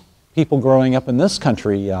our own people growing up in this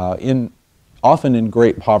country. often in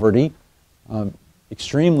great poverty,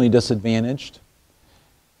 extremely disadvantaged.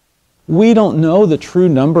 We don't know the true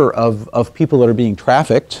number of people that are being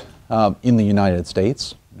trafficked in the United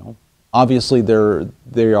States. You know, obviously,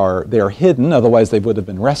 they are hidden, otherwise they would have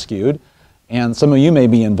been rescued. And some of you may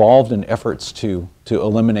be involved in efforts to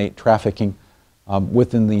eliminate trafficking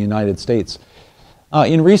within the United States.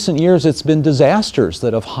 In recent years, it's been disasters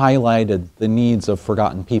that have highlighted the needs of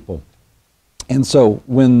forgotten people. And so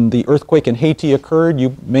when the earthquake in Haiti occurred,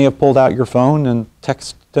 you may have pulled out your phone and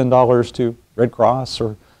texted $10 to Red Cross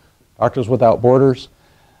or Doctors Without Borders.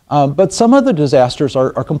 But some of the disasters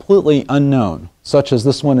are completely unknown, such as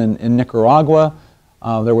this one in Nicaragua.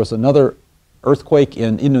 There was another earthquake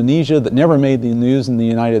in Indonesia that never made the news in the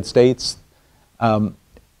United States.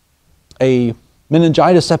 A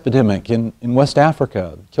meningitis epidemic in West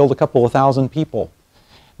Africa killed a couple of thousand people.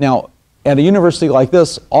 Now, at a university like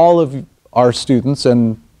this, all of our students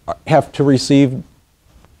have to receive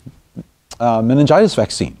meningitis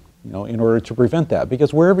vaccine, you know, in order to prevent that.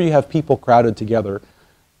 Because wherever you have people crowded together,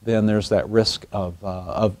 then there's that risk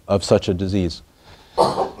of such a disease.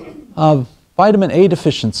 Vitamin A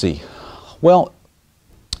deficiency. Well,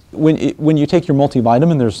 when you take your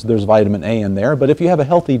multivitamin, there's vitamin A in there. But if you have a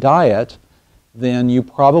healthy diet, then you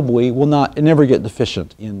probably will never get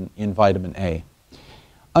deficient in vitamin A.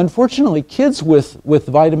 Unfortunately, kids with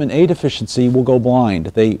vitamin A deficiency will go blind.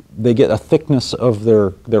 They get a thickness of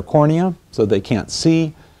their cornea, so they can't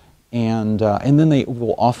see, and then they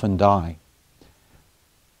will often die.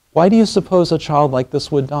 Why do you suppose a child like this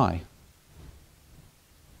would die?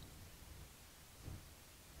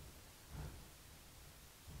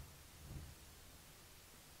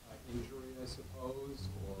 Injury, I suppose,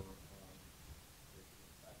 or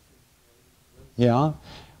Yeah.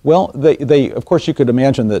 Well, of course, you could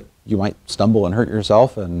imagine that you might stumble and hurt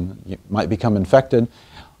yourself and you might become infected.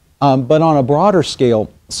 But on a broader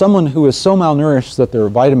scale, someone who is so malnourished that they're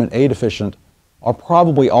vitamin A deficient are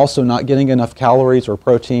probably also not getting enough calories or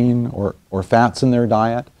protein or fats in their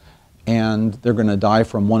diet, and they're going to die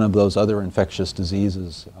from one of those other infectious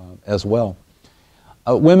diseases as well.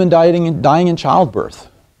 Women dying in childbirth,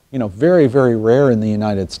 you know, very, very rare in the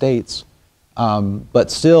United States, but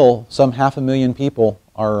still some 500,000 people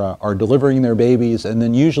are delivering their babies and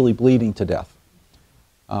then usually bleeding to death.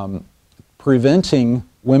 Preventing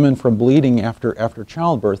women from bleeding after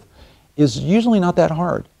childbirth is usually not that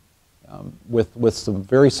hard. With some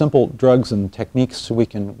very simple drugs and techniques, we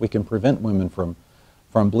can prevent women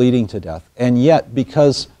from bleeding to death. And yet,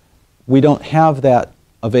 because we don't have that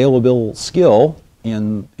available skill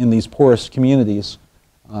in these poorest communities,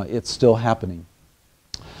 it's still happening.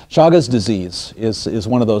 Chagas disease is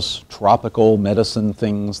one of those tropical medicine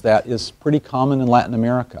things that is pretty common in Latin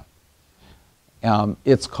America.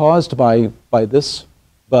 It's caused by this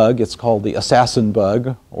bug. It's called the assassin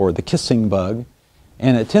bug or the kissing bug,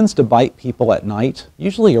 and it tends to bite people at night,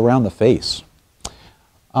 usually around the face.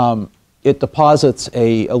 It deposits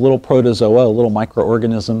a little protozoa, a little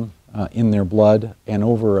microorganism in their blood, and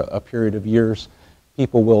over a period of years,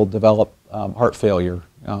 people will develop heart failure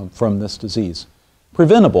from this disease.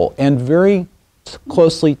 Preventable and very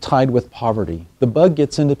closely tied with poverty. The bug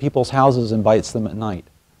gets into people's houses and bites them at night.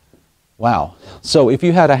 Wow. So if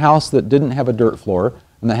you had a house that didn't have a dirt floor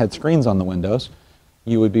and that had screens on the windows,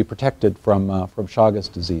 you would be protected from Chagas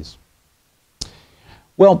disease.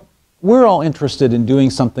 Well, we're all interested in doing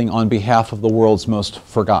something on behalf of the world's most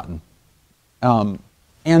forgotten.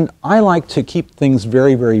 And I like to keep things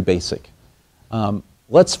very, very basic.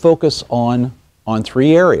 Let's focus on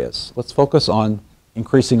three areas. Let's focus on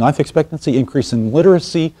increasing life expectancy, increasing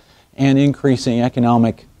literacy, and increasing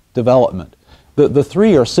economic development. The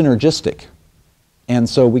three are synergistic. And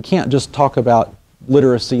so we can't just talk about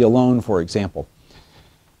literacy alone, for example.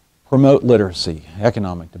 Promote literacy,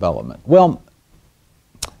 economic development. Well,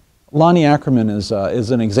 Lonnie Ackerman is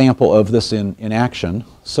an example of this in action.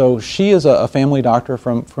 So she is a family doctor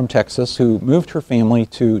from Texas who moved her family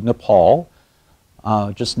to Nepal,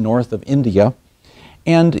 just north of India.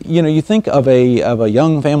 And you know, you think of a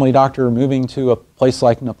young family doctor moving to a place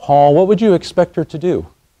like Nepal, what would you expect her to do?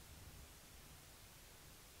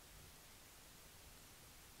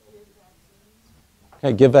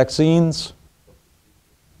 Okay, give vaccines,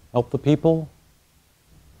 help the people.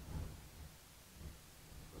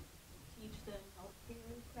 Teach them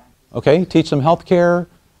healthcare practice. Okay, teach them healthcare,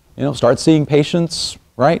 you know, start seeing patients,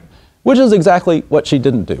 right? Which is exactly what she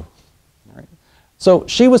didn't do. Right? So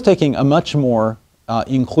she was taking a much more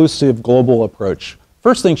inclusive global approach.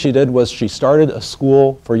 First thing she did was she started a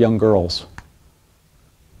school for young girls.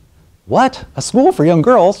 What? A school for young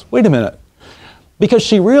girls? Wait a minute. Because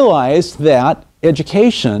she realized that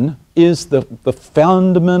education is the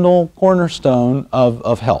fundamental cornerstone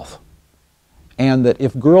of health. And that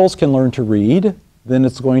if girls can learn to read, then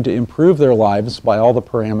it's going to improve their lives by all the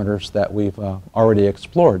parameters that we've already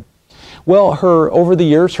explored. Well, over the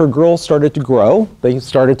years, her girls started to grow, they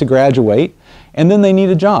started to graduate, and then they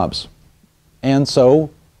needed jobs. And so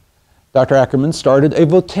Dr. Ackerman started a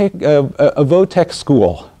VOTEC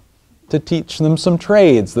school to teach them some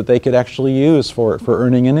trades that they could actually use for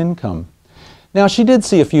earning an income. Now, she did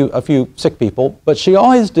see a few sick people, but she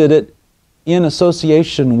always did it in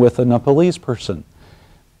association with a Nepalese person,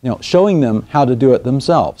 showing them how to do it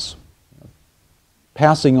themselves,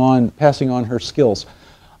 passing on her skills.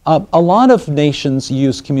 A lot of nations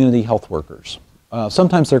use community health workers.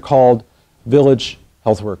 Sometimes they're called village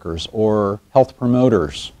health workers or health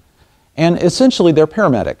promoters. And essentially they're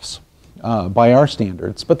paramedics by our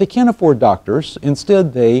standards, but they can't afford doctors.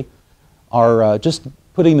 Instead, they are just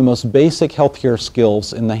putting the most basic healthcare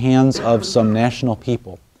skills in the hands of some national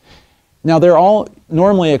people. Now, they're all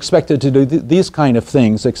normally expected to do these kind of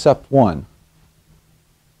things except one.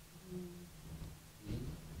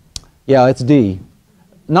 Yeah, it's D.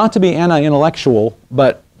 Not to be anti-intellectual,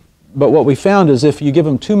 but what we found is if you give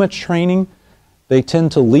them too much training, they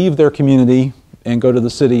tend to leave their community and go to the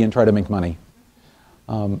city and try to make money.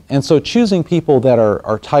 And so choosing people that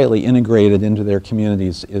are tightly integrated into their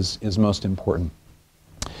communities is most important.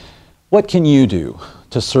 What can you do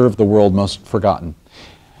to serve the world most forgotten?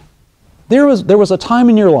 There was a time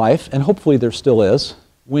in your life, and hopefully there still is,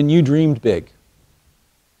 when you dreamed big.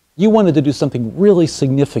 You wanted to do something really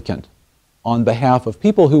significant on behalf of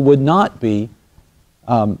people who would not be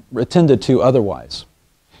attended to otherwise.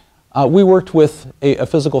 We worked with a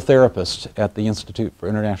physical therapist at the Institute for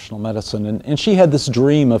International Medicine, and she had this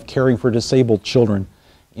dream of caring for disabled children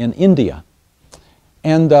in India.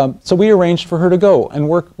 And so we arranged for her to go and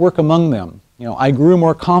work among them. I grew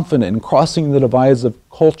more confident in crossing the divides of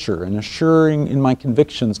culture and assuring in my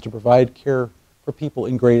convictions to provide care for people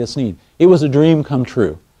in greatest need. It was a dream come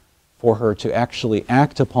true for her to actually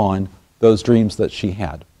act upon those dreams that she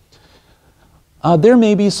had. There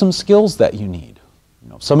may be some skills that you need.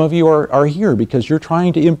 Some of you are here because you're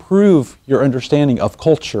trying to improve your understanding of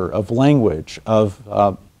culture, of language, of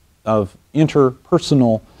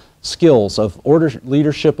interpersonal skills, of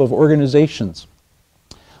leadership of organizations.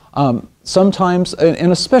 Sometimes,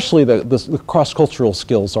 and especially the cross-cultural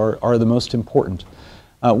skills are the most important.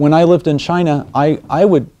 When I lived in China, I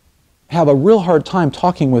would have a real hard time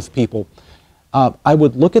talking with people. I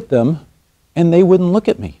would look at them and they wouldn't look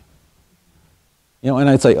at me. And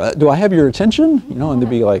I'd say, do I have your attention? And they'd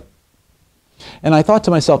be like, and I thought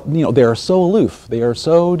to myself, they are so aloof, they are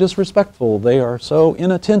so disrespectful, they are so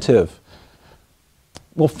inattentive.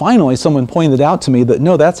 Well, finally, someone pointed out to me that,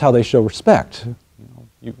 no, that's how they show respect.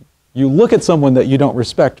 You look at someone that you don't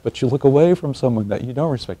respect, but you look away from someone that you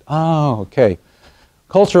don't respect. Oh, okay.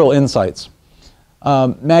 Cultural insights.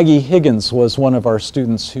 Maggie Higgins was one of our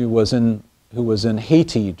students who was in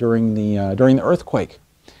Haiti during the earthquake,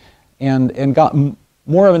 and got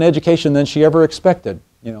more of an education than she ever expected.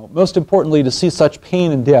 Most importantly, to see such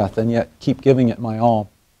pain and death, and yet keep giving it my all.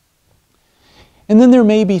 And then there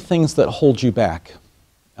may be things that hold you back.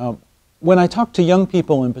 When I talk to young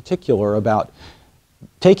people in particular about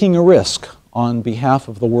taking a risk on behalf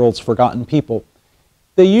of the world's forgotten people,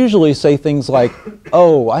 they usually say things like,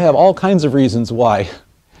 oh, I have all kinds of reasons why.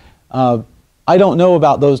 I don't know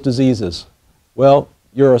about those diseases. Well,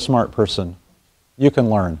 you're a smart person. You can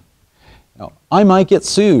learn. I might get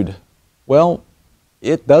sued. Well,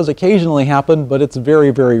 it does occasionally happen, but it's very,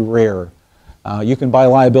 very rare. You can buy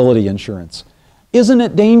liability insurance. Isn't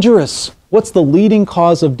it dangerous? What's the leading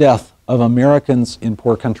cause of death of Americans in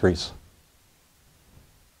poor countries?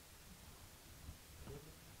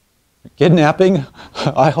 Kidnapping?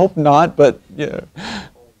 I hope not, but yeah.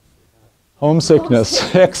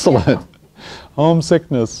 Homesickness. Excellent.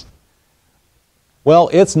 Homesickness. Well,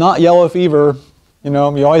 it's not yellow fever. You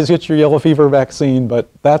always get your yellow fever vaccine, but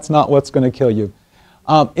that's not what's going to kill you.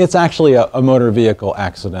 It's actually a motor vehicle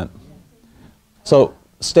accident. So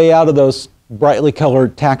stay out of those brightly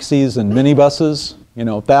colored taxis and minibuses.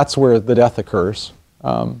 That's where the death occurs.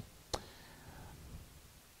 I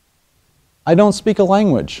don't speak a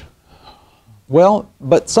language. Well,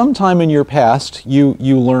 but sometime in your past, you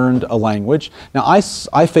learned a language. Now, I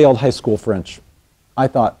failed high school French. I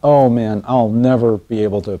thought, oh man, I'll never be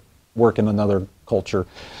able to work in another culture.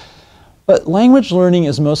 But language learning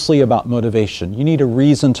is mostly about motivation. You need a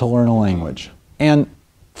reason to learn a language. And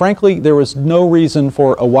frankly, there was no reason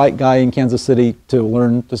for a white guy in Kansas City to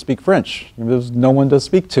learn to speak French. There was no one to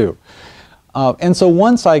speak to. And so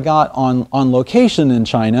once I got on location in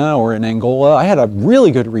China or in Angola, I had a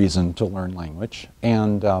really good reason to learn language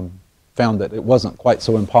and found that it wasn't quite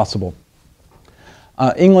so impossible.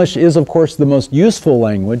 English is, of course, the most useful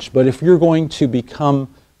language, but if you're going to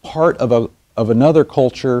become part of another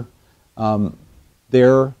culture,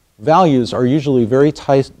 their values are usually very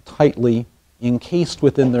tightly encased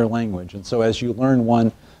within their language. And so as you learn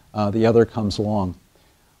one, the other comes along.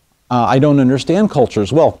 I don't understand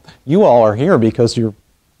cultures. Well, you all are here because you're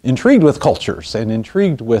intrigued with cultures and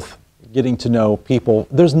intrigued with getting to know people.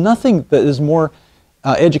 There's nothing that is more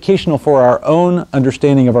educational for our own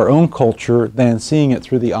understanding of our own culture than seeing it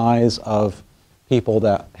through the eyes of people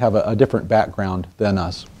that have a different background than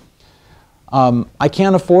us. I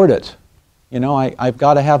can't afford it. You know, I've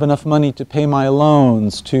got to have enough money to pay my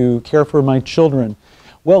loans, to care for my children.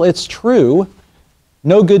 Well, it's true.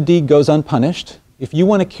 No good deed goes unpunished. If you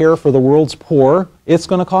want to care for the world's poor, it's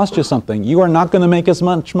going to cost you something. You are not going to make as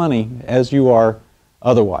much money as you are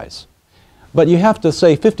otherwise. But you have to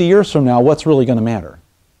say, 50 years from now, what's really going to matter?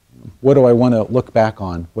 What do I want to look back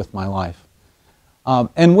on with my life?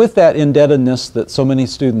 And with that indebtedness that so many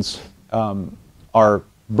students are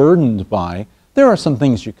burdened by, there are some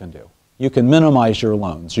things you can do. You can minimize your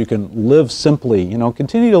loans. You can live simply, you know,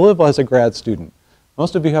 continue to live as a grad student.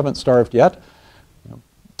 Most of you haven't starved yet.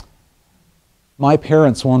 My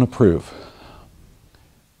parents won't approve.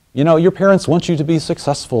 You know, your parents want you to be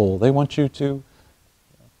successful. They want you to...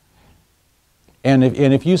 And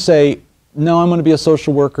if you say, no, I'm going to be a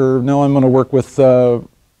social worker, no, I'm going to work with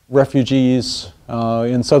refugees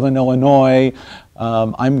in southern Illinois,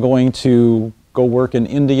 I'm going to go work in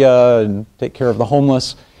India and take care of the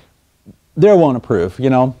homeless, they won't approve, you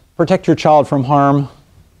know. Protect your child from harm,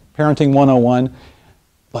 Parenting 101.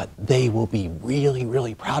 But they will be really,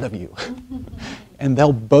 really proud of you. And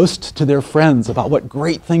they'll boast to their friends about what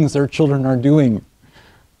great things their children are doing.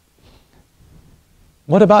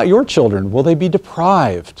 What about your children? Will they be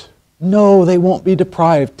deprived? No, they won't be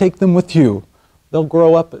deprived. Take them with you. They'll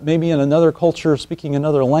grow up maybe in another culture, speaking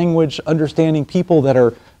another language, understanding people that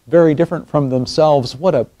are very different from themselves.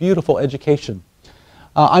 What a beautiful education.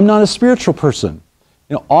 I'm not a spiritual person.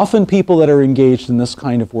 You know, often people that are engaged in this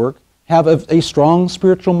kind of work have a strong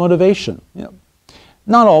spiritual motivation. You know,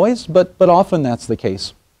 not always, but often that's the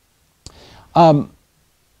case. You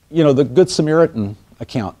know, the Good Samaritan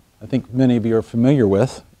account, I think many of you are familiar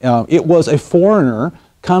with. It was a foreigner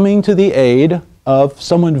coming to the aid of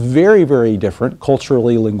someone very, very different,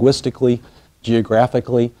 culturally, linguistically,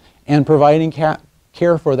 geographically, and providing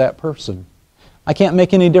care for that person. I can't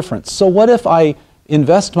make any difference. So what if I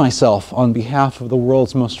invest myself on behalf of the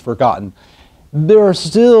world's most forgotten? There are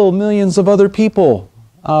still millions of other people.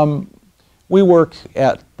 We work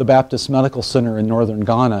at the Baptist Medical Center in northern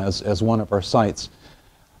Ghana as one of our sites.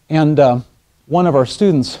 And one of our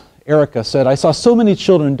students, Erica, said, I saw so many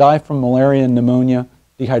children die from malaria and pneumonia,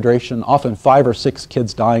 dehydration, often 5 or 6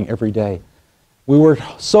 kids dying every day. We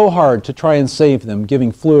worked so hard to try and save them,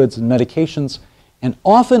 giving fluids and medications. And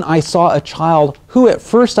often I saw a child who at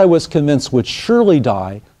first I was convinced would surely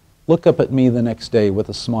die, look up at me the next day with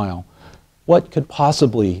a smile. What could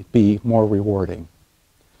possibly be more rewarding?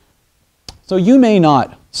 So you may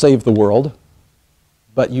not save the world,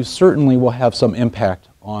 but you certainly will have some impact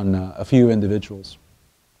on a few individuals.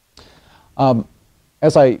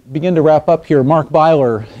 As I begin to wrap up here, Mark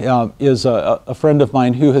Byler is a friend of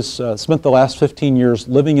mine who has spent the last 15 years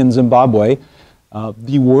living in Zimbabwe,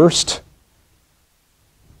 the worst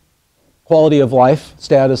quality of life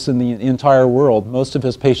status in the entire world. Most of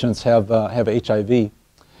his patients have HIV.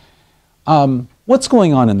 What's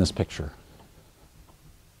going on in this picture?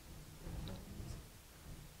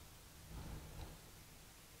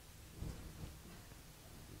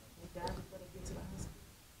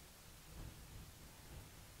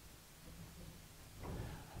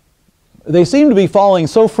 They seem to be falling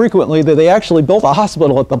so frequently that they actually built a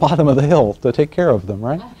hospital at the bottom of the hill to take care of them,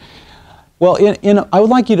 right? Well, I would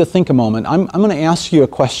like you to think a moment. I'm going to ask you a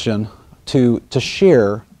question to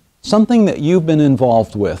share something that you've been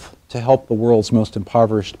involved with to help the world's most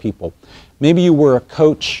impoverished people. Maybe you were a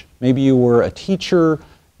coach, maybe you were a teacher,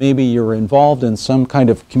 maybe you were involved in some kind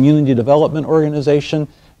of community development organization,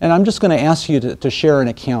 and I'm just going to ask you to share an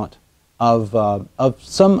account of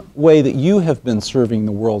some way that you have been serving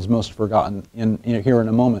the world's most forgotten here in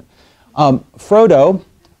a moment. Frodo,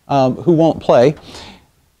 who won't play,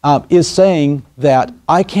 is saying that,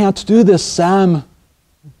 I can't do this, Sam.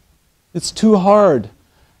 It's too hard.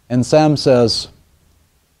 And Sam says,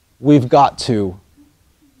 we've got to.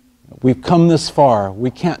 We've come this far.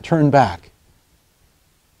 We can't turn back.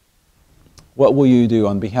 What will you do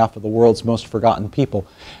on behalf of the world's most forgotten people?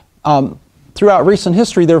 throughout recent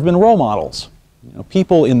history, there have been role models. You know,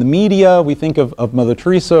 people in the media, we think of Mother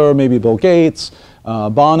Teresa or maybe Bill Gates,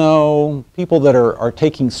 Bono, people that are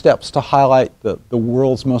taking steps to highlight the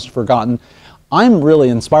world's most forgotten. I'm really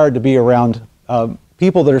inspired to be around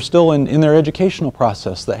people that are still in their educational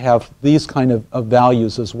process that have these kind of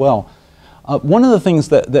values as well. One of the things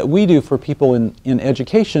that we do for people in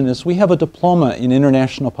education is we have a diploma in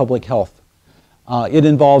international public health. It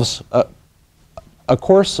involves a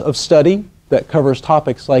course of study that covers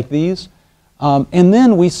topics like these, and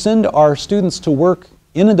then we send our students to work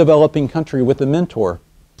in a developing country with a mentor,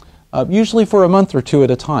 usually for a month or two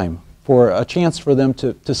at a time, for a chance for them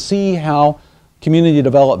to see how community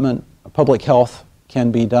development, public health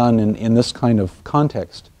can be done in this kind of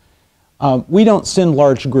context. We don't send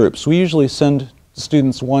large groups. We usually send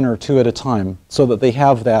students one or two at a time so that they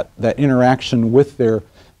have that interaction with their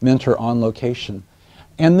mentor on location.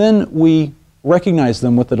 And then we recognize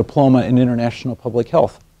them with a diploma in international public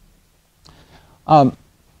health.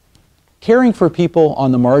 Caring for people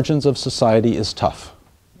on the margins of society is tough.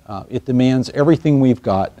 It demands everything we've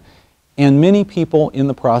got, and many people in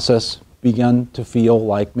the process begin to feel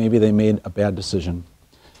like maybe they made a bad decision.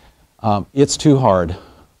 It's too hard.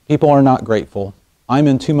 People are not grateful. I'm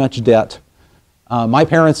in too much debt. My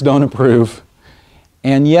parents don't approve.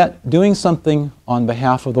 And yet, doing something on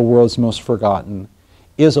behalf of the world's most forgotten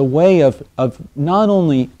is a way of not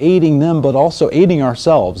only aiding them, but also aiding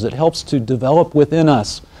ourselves. It helps to develop within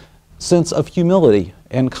us a sense of humility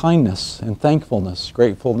and kindness and thankfulness,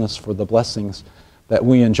 gratefulness for the blessings that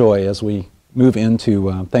we enjoy as we move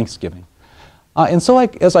into Thanksgiving. And so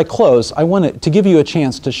as I close, I wanted to give you a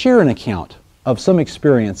chance to share an account of some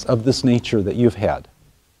experience of this nature that you've had.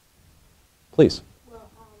 Please. Well,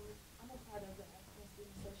 I'm a part of the African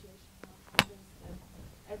Student Association conference, and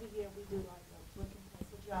every year we do like a book and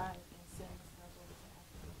pencil drive and send the stuff over to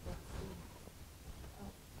African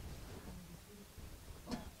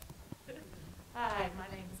students. Hi, my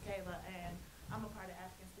name is Kayla, and I'm a part of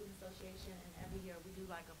African Student Association, and every year we do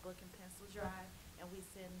like a book and pencil drive, and we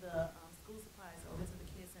send the school supplies over to the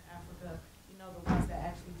kids in Africa, you know, the ones that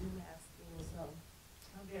actually do have schools. So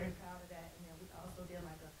I'm very proud of that. And then we also did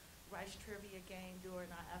like a rice trivia game during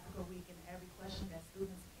our Africa Week, and every question that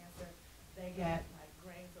students answered, they got like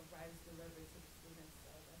grains of rice delivered to the students.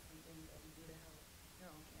 So that's something that we do to help here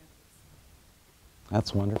on campus.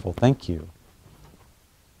 That's wonderful. Thank you.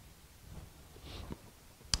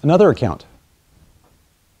 Another account.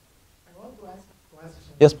 I want to ask a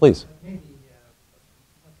question. Yes, please. Maybe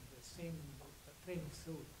not the same training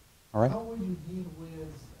suit. All right. How would you deal with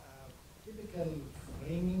typical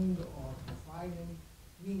framing or profiling?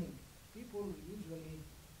 Meaning, people usually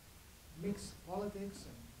mix politics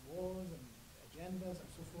and wars and agendas and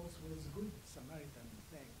so forth with good Samaritan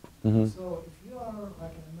thing. Mm-hmm. So if you are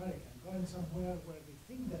like an American going somewhere where they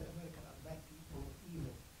think that Americans are bad people,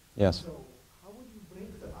 evil. Yes. So how would you break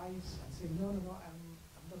the ice and say, no, I'm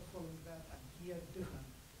not following that, I'm here different?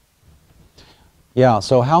 Yeah,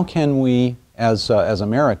 so how can we, as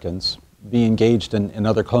Americans, be engaged in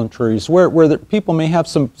other countries where people may have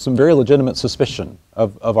some very legitimate suspicion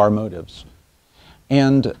of our motives?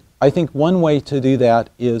 And I think one way to do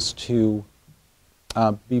that is to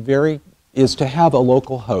have a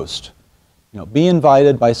local host. You know, be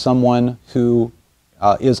invited by someone who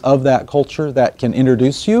is of that culture, that can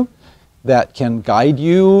introduce you, that can guide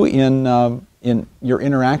you in your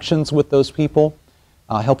interactions with those people,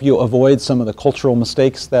 help you avoid some of the cultural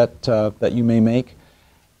mistakes that you may make,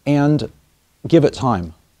 and give it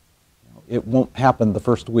time. It won't happen the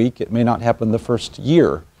first week, it may not happen the first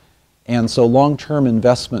year. And so long-term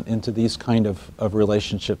investment into these kind of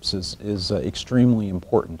relationships is extremely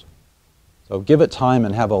important. So give it time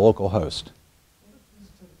and have a local host.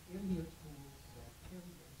 Mr. Elliot, who was killed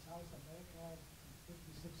in South America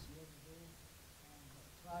 56 years ago, and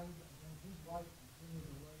tried, and then his wife continued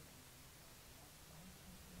to work.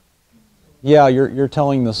 Yeah, you're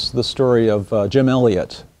telling the story of Jim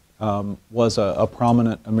Elliot. Was a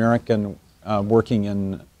prominent American working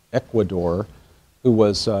in Ecuador who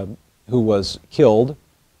was killed,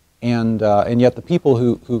 and yet the people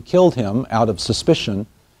who killed him out of suspicion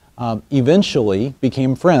eventually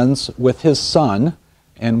became friends with his son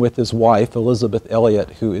and with his wife, Elizabeth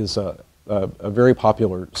Elliot, who is a very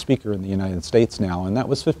popular speaker in the United States now, and that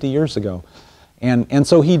was 50 years ago. And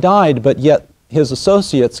so he died, but yet his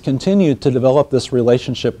associates continued to develop this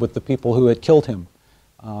relationship with the people who had killed him.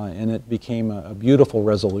 And it became a beautiful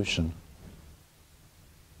resolution.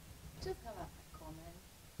 Just have a comment.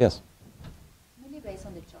 Yes. Mainly based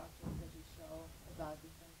on the charts that you show about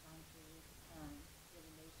different countries and the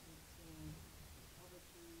relation between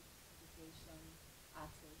poverty, education,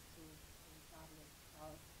 access to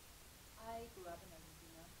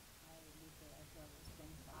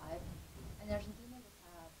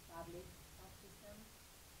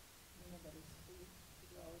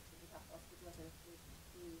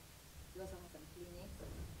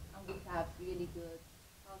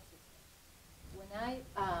I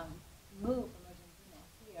moved from Argentina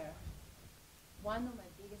here, one of my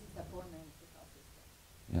biggest disappointments is the health system.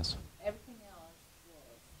 Yes. Everything else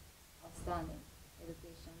was outstanding.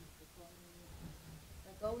 Education, economy.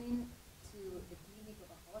 But going to the clinic of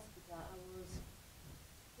a hospital, I was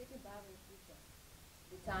taken back with vision.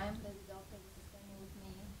 The time that the doctor was spending with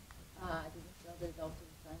me, I didn't feel the doctor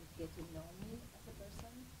was trying to get to know me as a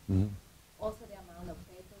person. Mm-hmm. Also the amount of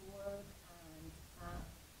paperwork and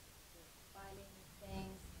the filing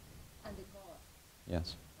things and the cost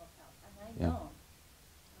Yes. of health. And I Yeah. know,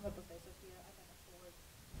 I'm a professor here, I can afford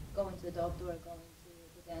going to the doctor or going to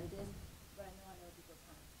the dentist, but I know other people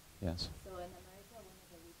can't. Yes. So in America, one of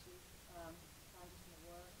the richest countries in the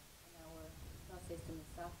world, and our health system is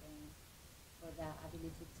suffering for the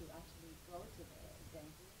ability to actually go to the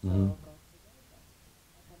dentist Mhm. or go to the dentist.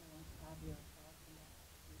 I kind of want to have your thoughts on that.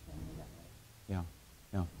 You can do that way. Yeah.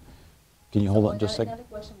 Yeah. Can you hold on just a second? Another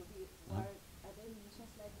question would be, are there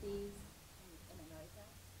missions like these in America?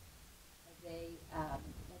 Are they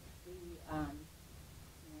like free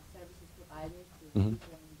services provided to Mhm.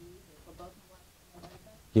 people in need or for both in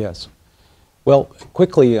America? Yes. Well,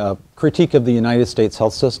 quickly, critique of the United States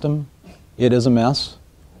health system. It is a mess.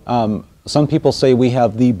 Some people say we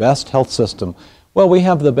have the best health system. Well, we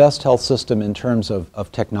have the best health system in terms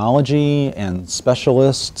of technology and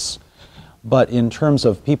specialists, but in terms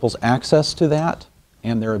of people's access to that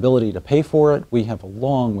and their ability to pay for it, we have a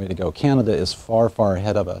long way to go. Canada is far, far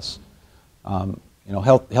ahead of us. You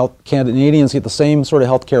know, Canadians get the same sort of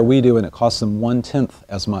health care we do, and it costs them 1/10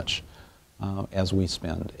 as much as we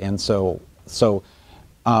spend. And so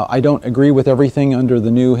I don't agree with everything under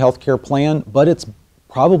the new health care plan, but it's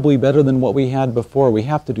probably better than what we had before. We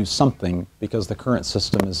have to do something because the current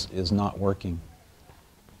system is not working.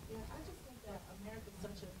 Yeah, I just think that America is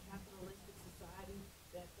such a capitalistic society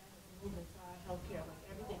that has moved into our healthcare. Like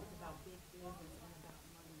everything is about big business and about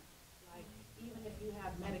money. Like even if you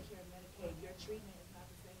have Medicare, Medicaid, your treatment is not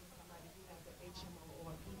the same as somebody who has an HMO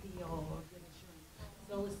or PPO or good insurance.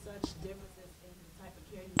 So it's such differences in the type of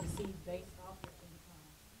care you receive based off your income.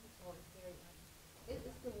 So it's very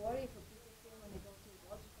It's the worry for people here when they go to the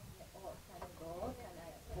doctor, can I go, can I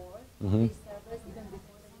afford Mhm. this service even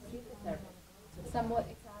before they receive the service? Somewhat,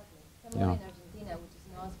 exactly. Somewhat Yeah. in Argentina, which is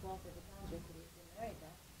not as wealthy as the country as it is in America,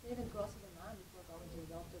 they even cross the line before going to the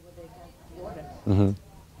doctor where they can afford it. Mhm.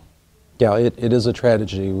 Yeah, it is a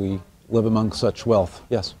tragedy. We live among such wealth.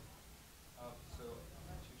 Yes. So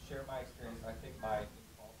to share my experience, I think my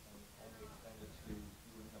involvement only extended to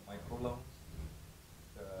doing the microloans.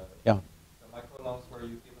 Yeah. The microloans where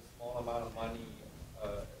you give a small amount of money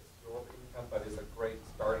as your income, but it's a great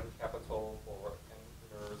starting capital for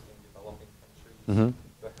entrepreneurs in developing countries Mhm.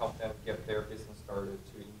 to help them get their business started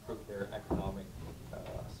to improve their economic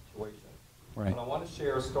situation. Right. And I want to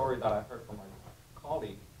share a story that I heard from my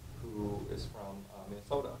colleague who is from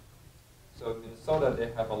Minnesota. So in Minnesota,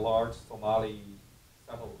 they have a large Somali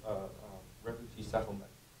refugee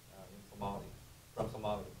settlement in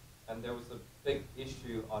Somalia. And there was a big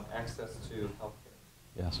issue on access to healthcare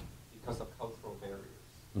Yes. because of cultural barriers.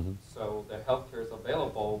 Mhm. So the healthcare is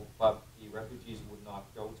available, but the refugees would not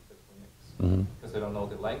go to the clinics Mhm. because they don't know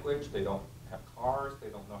the language, they don't have cars, they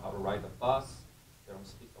don't know how to ride the bus, they don't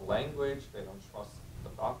speak the language, they don't trust the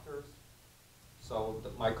doctors. So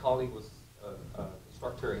my colleague was an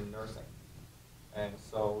instructor in nursing. And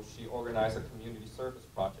so she organized a community service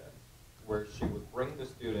project where she would bring the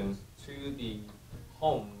students to the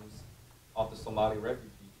homes of the Somali refugees.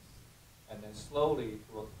 And then slowly,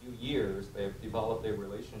 through a few years, they've developed a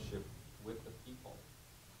relationship with the people.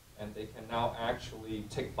 And they can now actually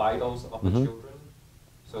take vitals of the Mhm. children.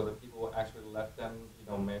 So the people will actually let them,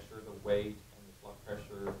 measure the weight and the blood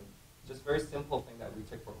pressure. And just very simple thing that we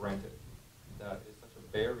take for granted. That is such a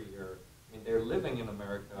barrier. I mean, they're living in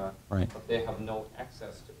America, Right. but they have no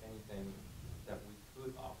access to anything that we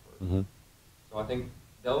could offer. Mhm. So I think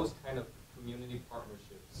those kind of community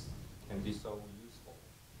partnerships can be so useful.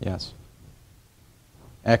 Yes.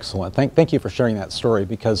 Excellent. Thank you for sharing that story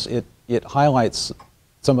because it highlights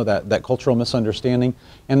some of that cultural misunderstanding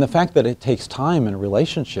and the fact that it takes time in a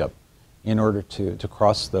relationship in order to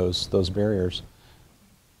cross those barriers.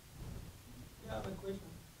 I have a question.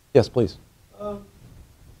 Yes, please.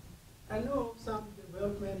 I know some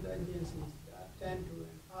development agencies that tend to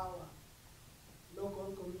empower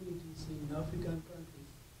local communities in African countries.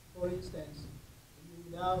 For instance, you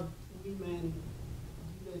would have women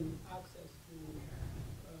given access to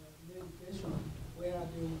medication where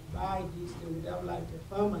they would buy this, they would have like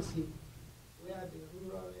a pharmacy where the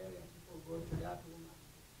rural area people go to that woman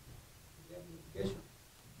to get medication.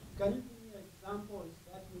 Can you give me examples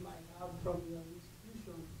that you might have from your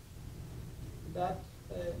institution that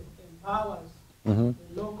empowers Mhm.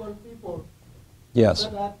 the local people Yes. so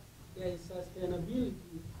that there is sustainability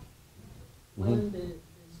when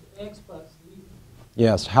the experts leave.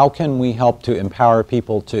 Yes, how can we help to empower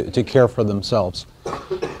people to care for themselves?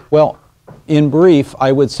 Well, in brief,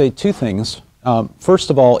 I would say two things. First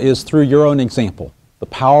of all is through your own example. The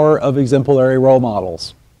power of exemplary role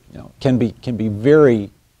models, can be very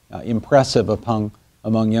impressive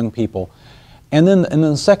among young people. And then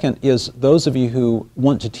the second is those of you who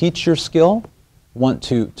want to teach your skill, want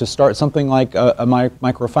to start something like a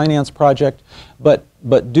microfinance project, but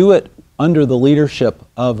do it under the leadership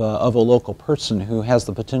of a local person who has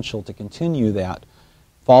the potential to continue that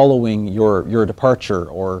following your departure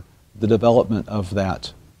or the development of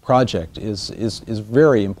that project is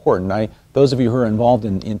very important. Those of you who are involved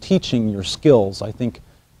in teaching your skills, I think,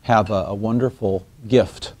 have a wonderful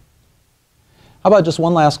gift. How about just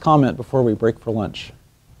one last comment before we break for lunch?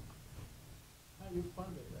 How you fund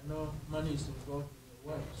it? I know money is involved in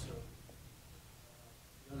your work, so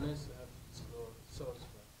you don't necessarily have to disclose the source.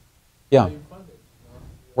 But Yeah. how you fund it?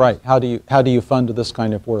 Right. How do you fund this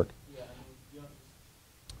kind of work? Yeah, I mean, beyond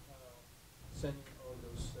sending all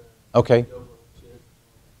those Okay. over to it.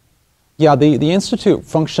 Yeah, the Institute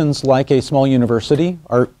functions like a small university.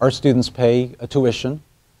 Our students pay a tuition.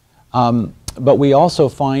 But we also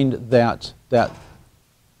find that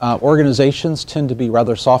organizations tend to be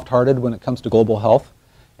rather soft-hearted when it comes to global health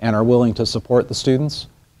and are willing to support the students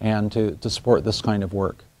and to support this kind of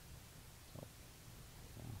work.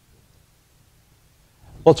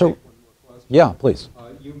 Well, Take one more question. yeah, please.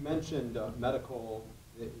 You mentioned medical,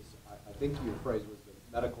 I think your phrase was the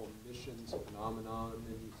medical missions phenomenon, and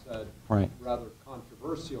you said Right. rather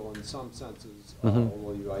controversial in some senses, Mhm.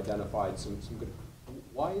 although you identified some good.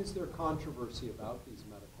 Why is there controversy about these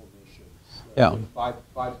medical missions? Yeah.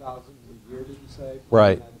 5,000 a year, did you say?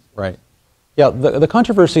 Right, right. Yeah, the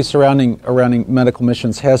controversy surrounding medical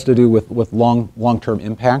missions has to do with long-term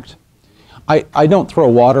impact. I don't throw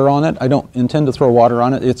water on it. I don't intend to throw water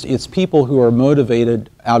on it. It's people who are motivated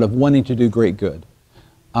out of wanting to do great good.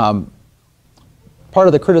 Part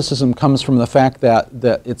of the criticism comes from the fact that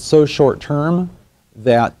it's so short-term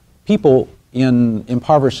that people in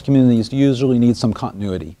impoverished communities usually need some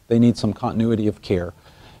continuity. They need some continuity of care.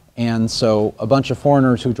 And so a bunch of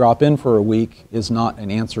foreigners who drop in for a week is not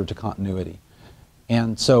an answer to continuity.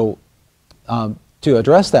 And so to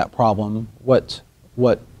address that problem, what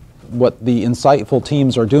the insightful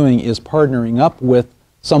teams are doing is partnering up with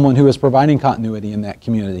someone who is providing continuity in that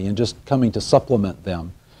community and just coming to supplement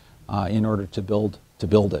them in order to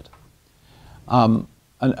build it.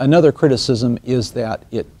 Another criticism is that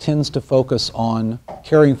it tends to focus on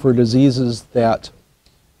caring for diseases that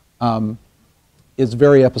is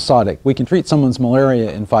very episodic. We can treat someone's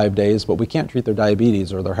malaria in 5 days, but we can't treat their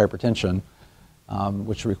diabetes or their hypertension,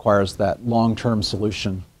 which requires that long-term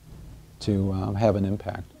solution to have an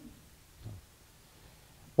impact.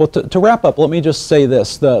 Well, to wrap up, let me just say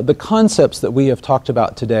this. The concepts that we have talked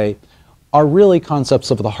about today are really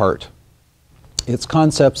concepts of the heart. It's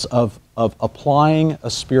concepts of applying a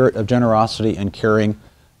spirit of generosity and caring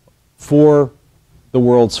for the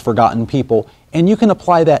world's forgotten people. And you can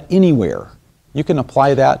apply that anywhere. You can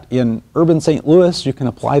apply that in urban St. Louis. You can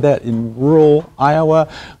apply that in rural Iowa.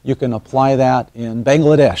 You can apply that in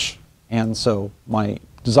Bangladesh. And so my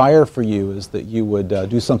desire for you is that you would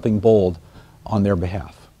do something bold on their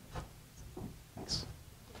behalf.